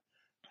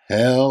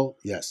 Hell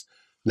yes.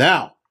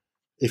 Now,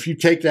 if you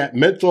take that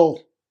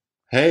mental,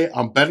 hey,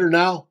 I'm better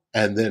now,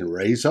 and then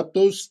raise up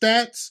those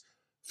stats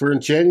for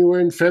in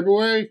January and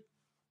February,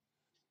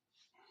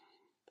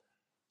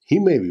 he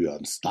may be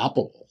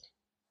unstoppable.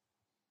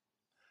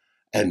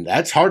 And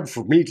that's hard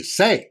for me to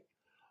say,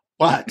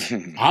 but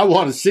I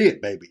want to see it,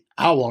 baby.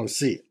 I want to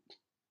see it.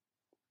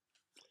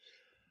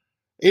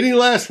 Any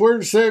last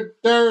words there,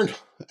 Darren,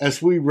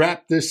 as we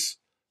wrap this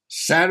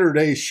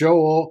Saturday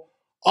show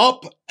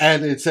up?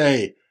 And it's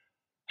hey,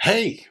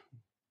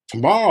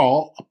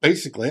 tomorrow,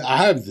 basically,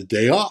 I have the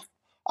day off.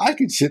 I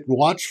can sit and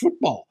watch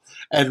football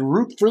and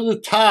root for the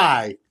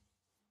tie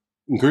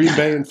in Green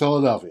Bay and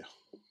Philadelphia.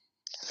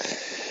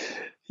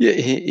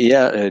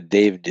 Yeah,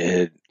 Dave.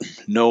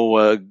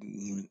 No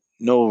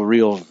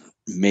real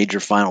major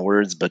final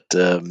words, but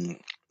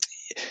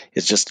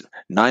it's just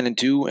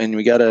 9-2, and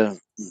we got to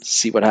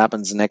see what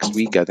happens next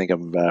week. I think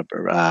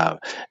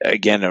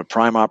again a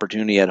prime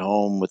opportunity at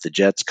home with the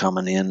Jets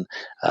coming in,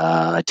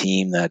 a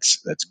team that's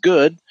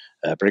good,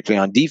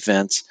 particularly on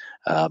defense,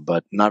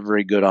 but not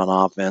very good on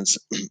offense.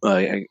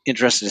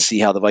 Interested to see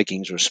how the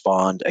Vikings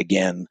respond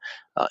again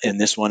in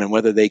this one, and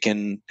whether they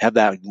can have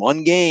that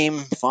one game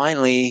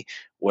finally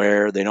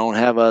where they don't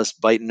have us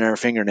biting their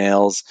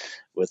fingernails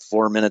with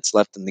 4 minutes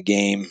left in the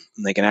game,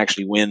 and they can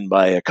actually win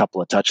by a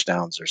couple of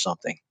touchdowns or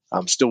something.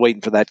 I'm still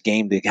waiting for that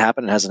game to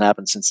happen. It hasn't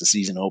happened since the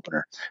season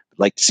opener. I'd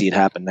like to see it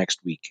happen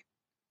next week.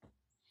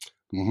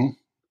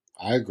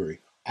 I agree.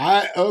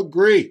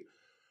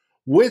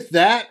 with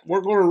that, we're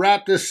going to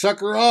wrap this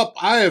sucker up.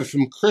 I have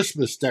some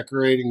Christmas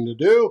decorating to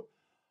do.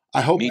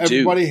 I hope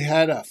everybody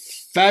had a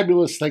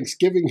fabulous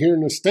Thanksgiving here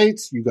in the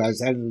States. You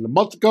guys had it a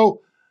month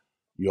ago.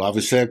 You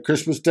obviously have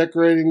Christmas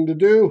decorating to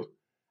do.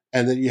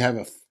 And then you have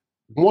a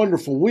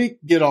wonderful week.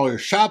 Get all your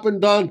shopping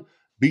done.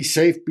 Be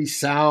safe, be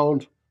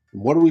sound.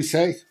 And what do we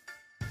say?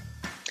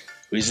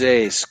 We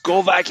say,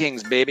 Skol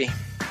Vikings, baby.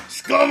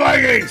 Skol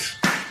Vikings!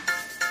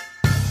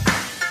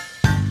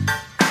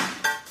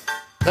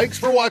 Thanks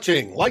for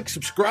watching. Like,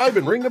 subscribe,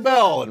 and ring the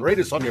bell, and rate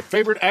us on your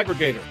favorite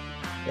aggregator.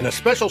 And a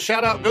special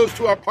shout-out goes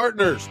to our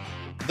partners,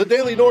 The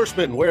Daily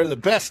Norseman, where the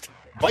best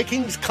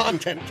Vikings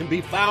content can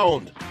be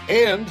found,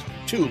 and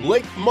to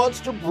Lake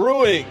Monster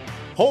Brewing,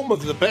 home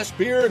of the best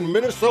beer in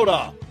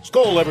Minnesota.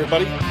 Skol,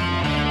 everybody.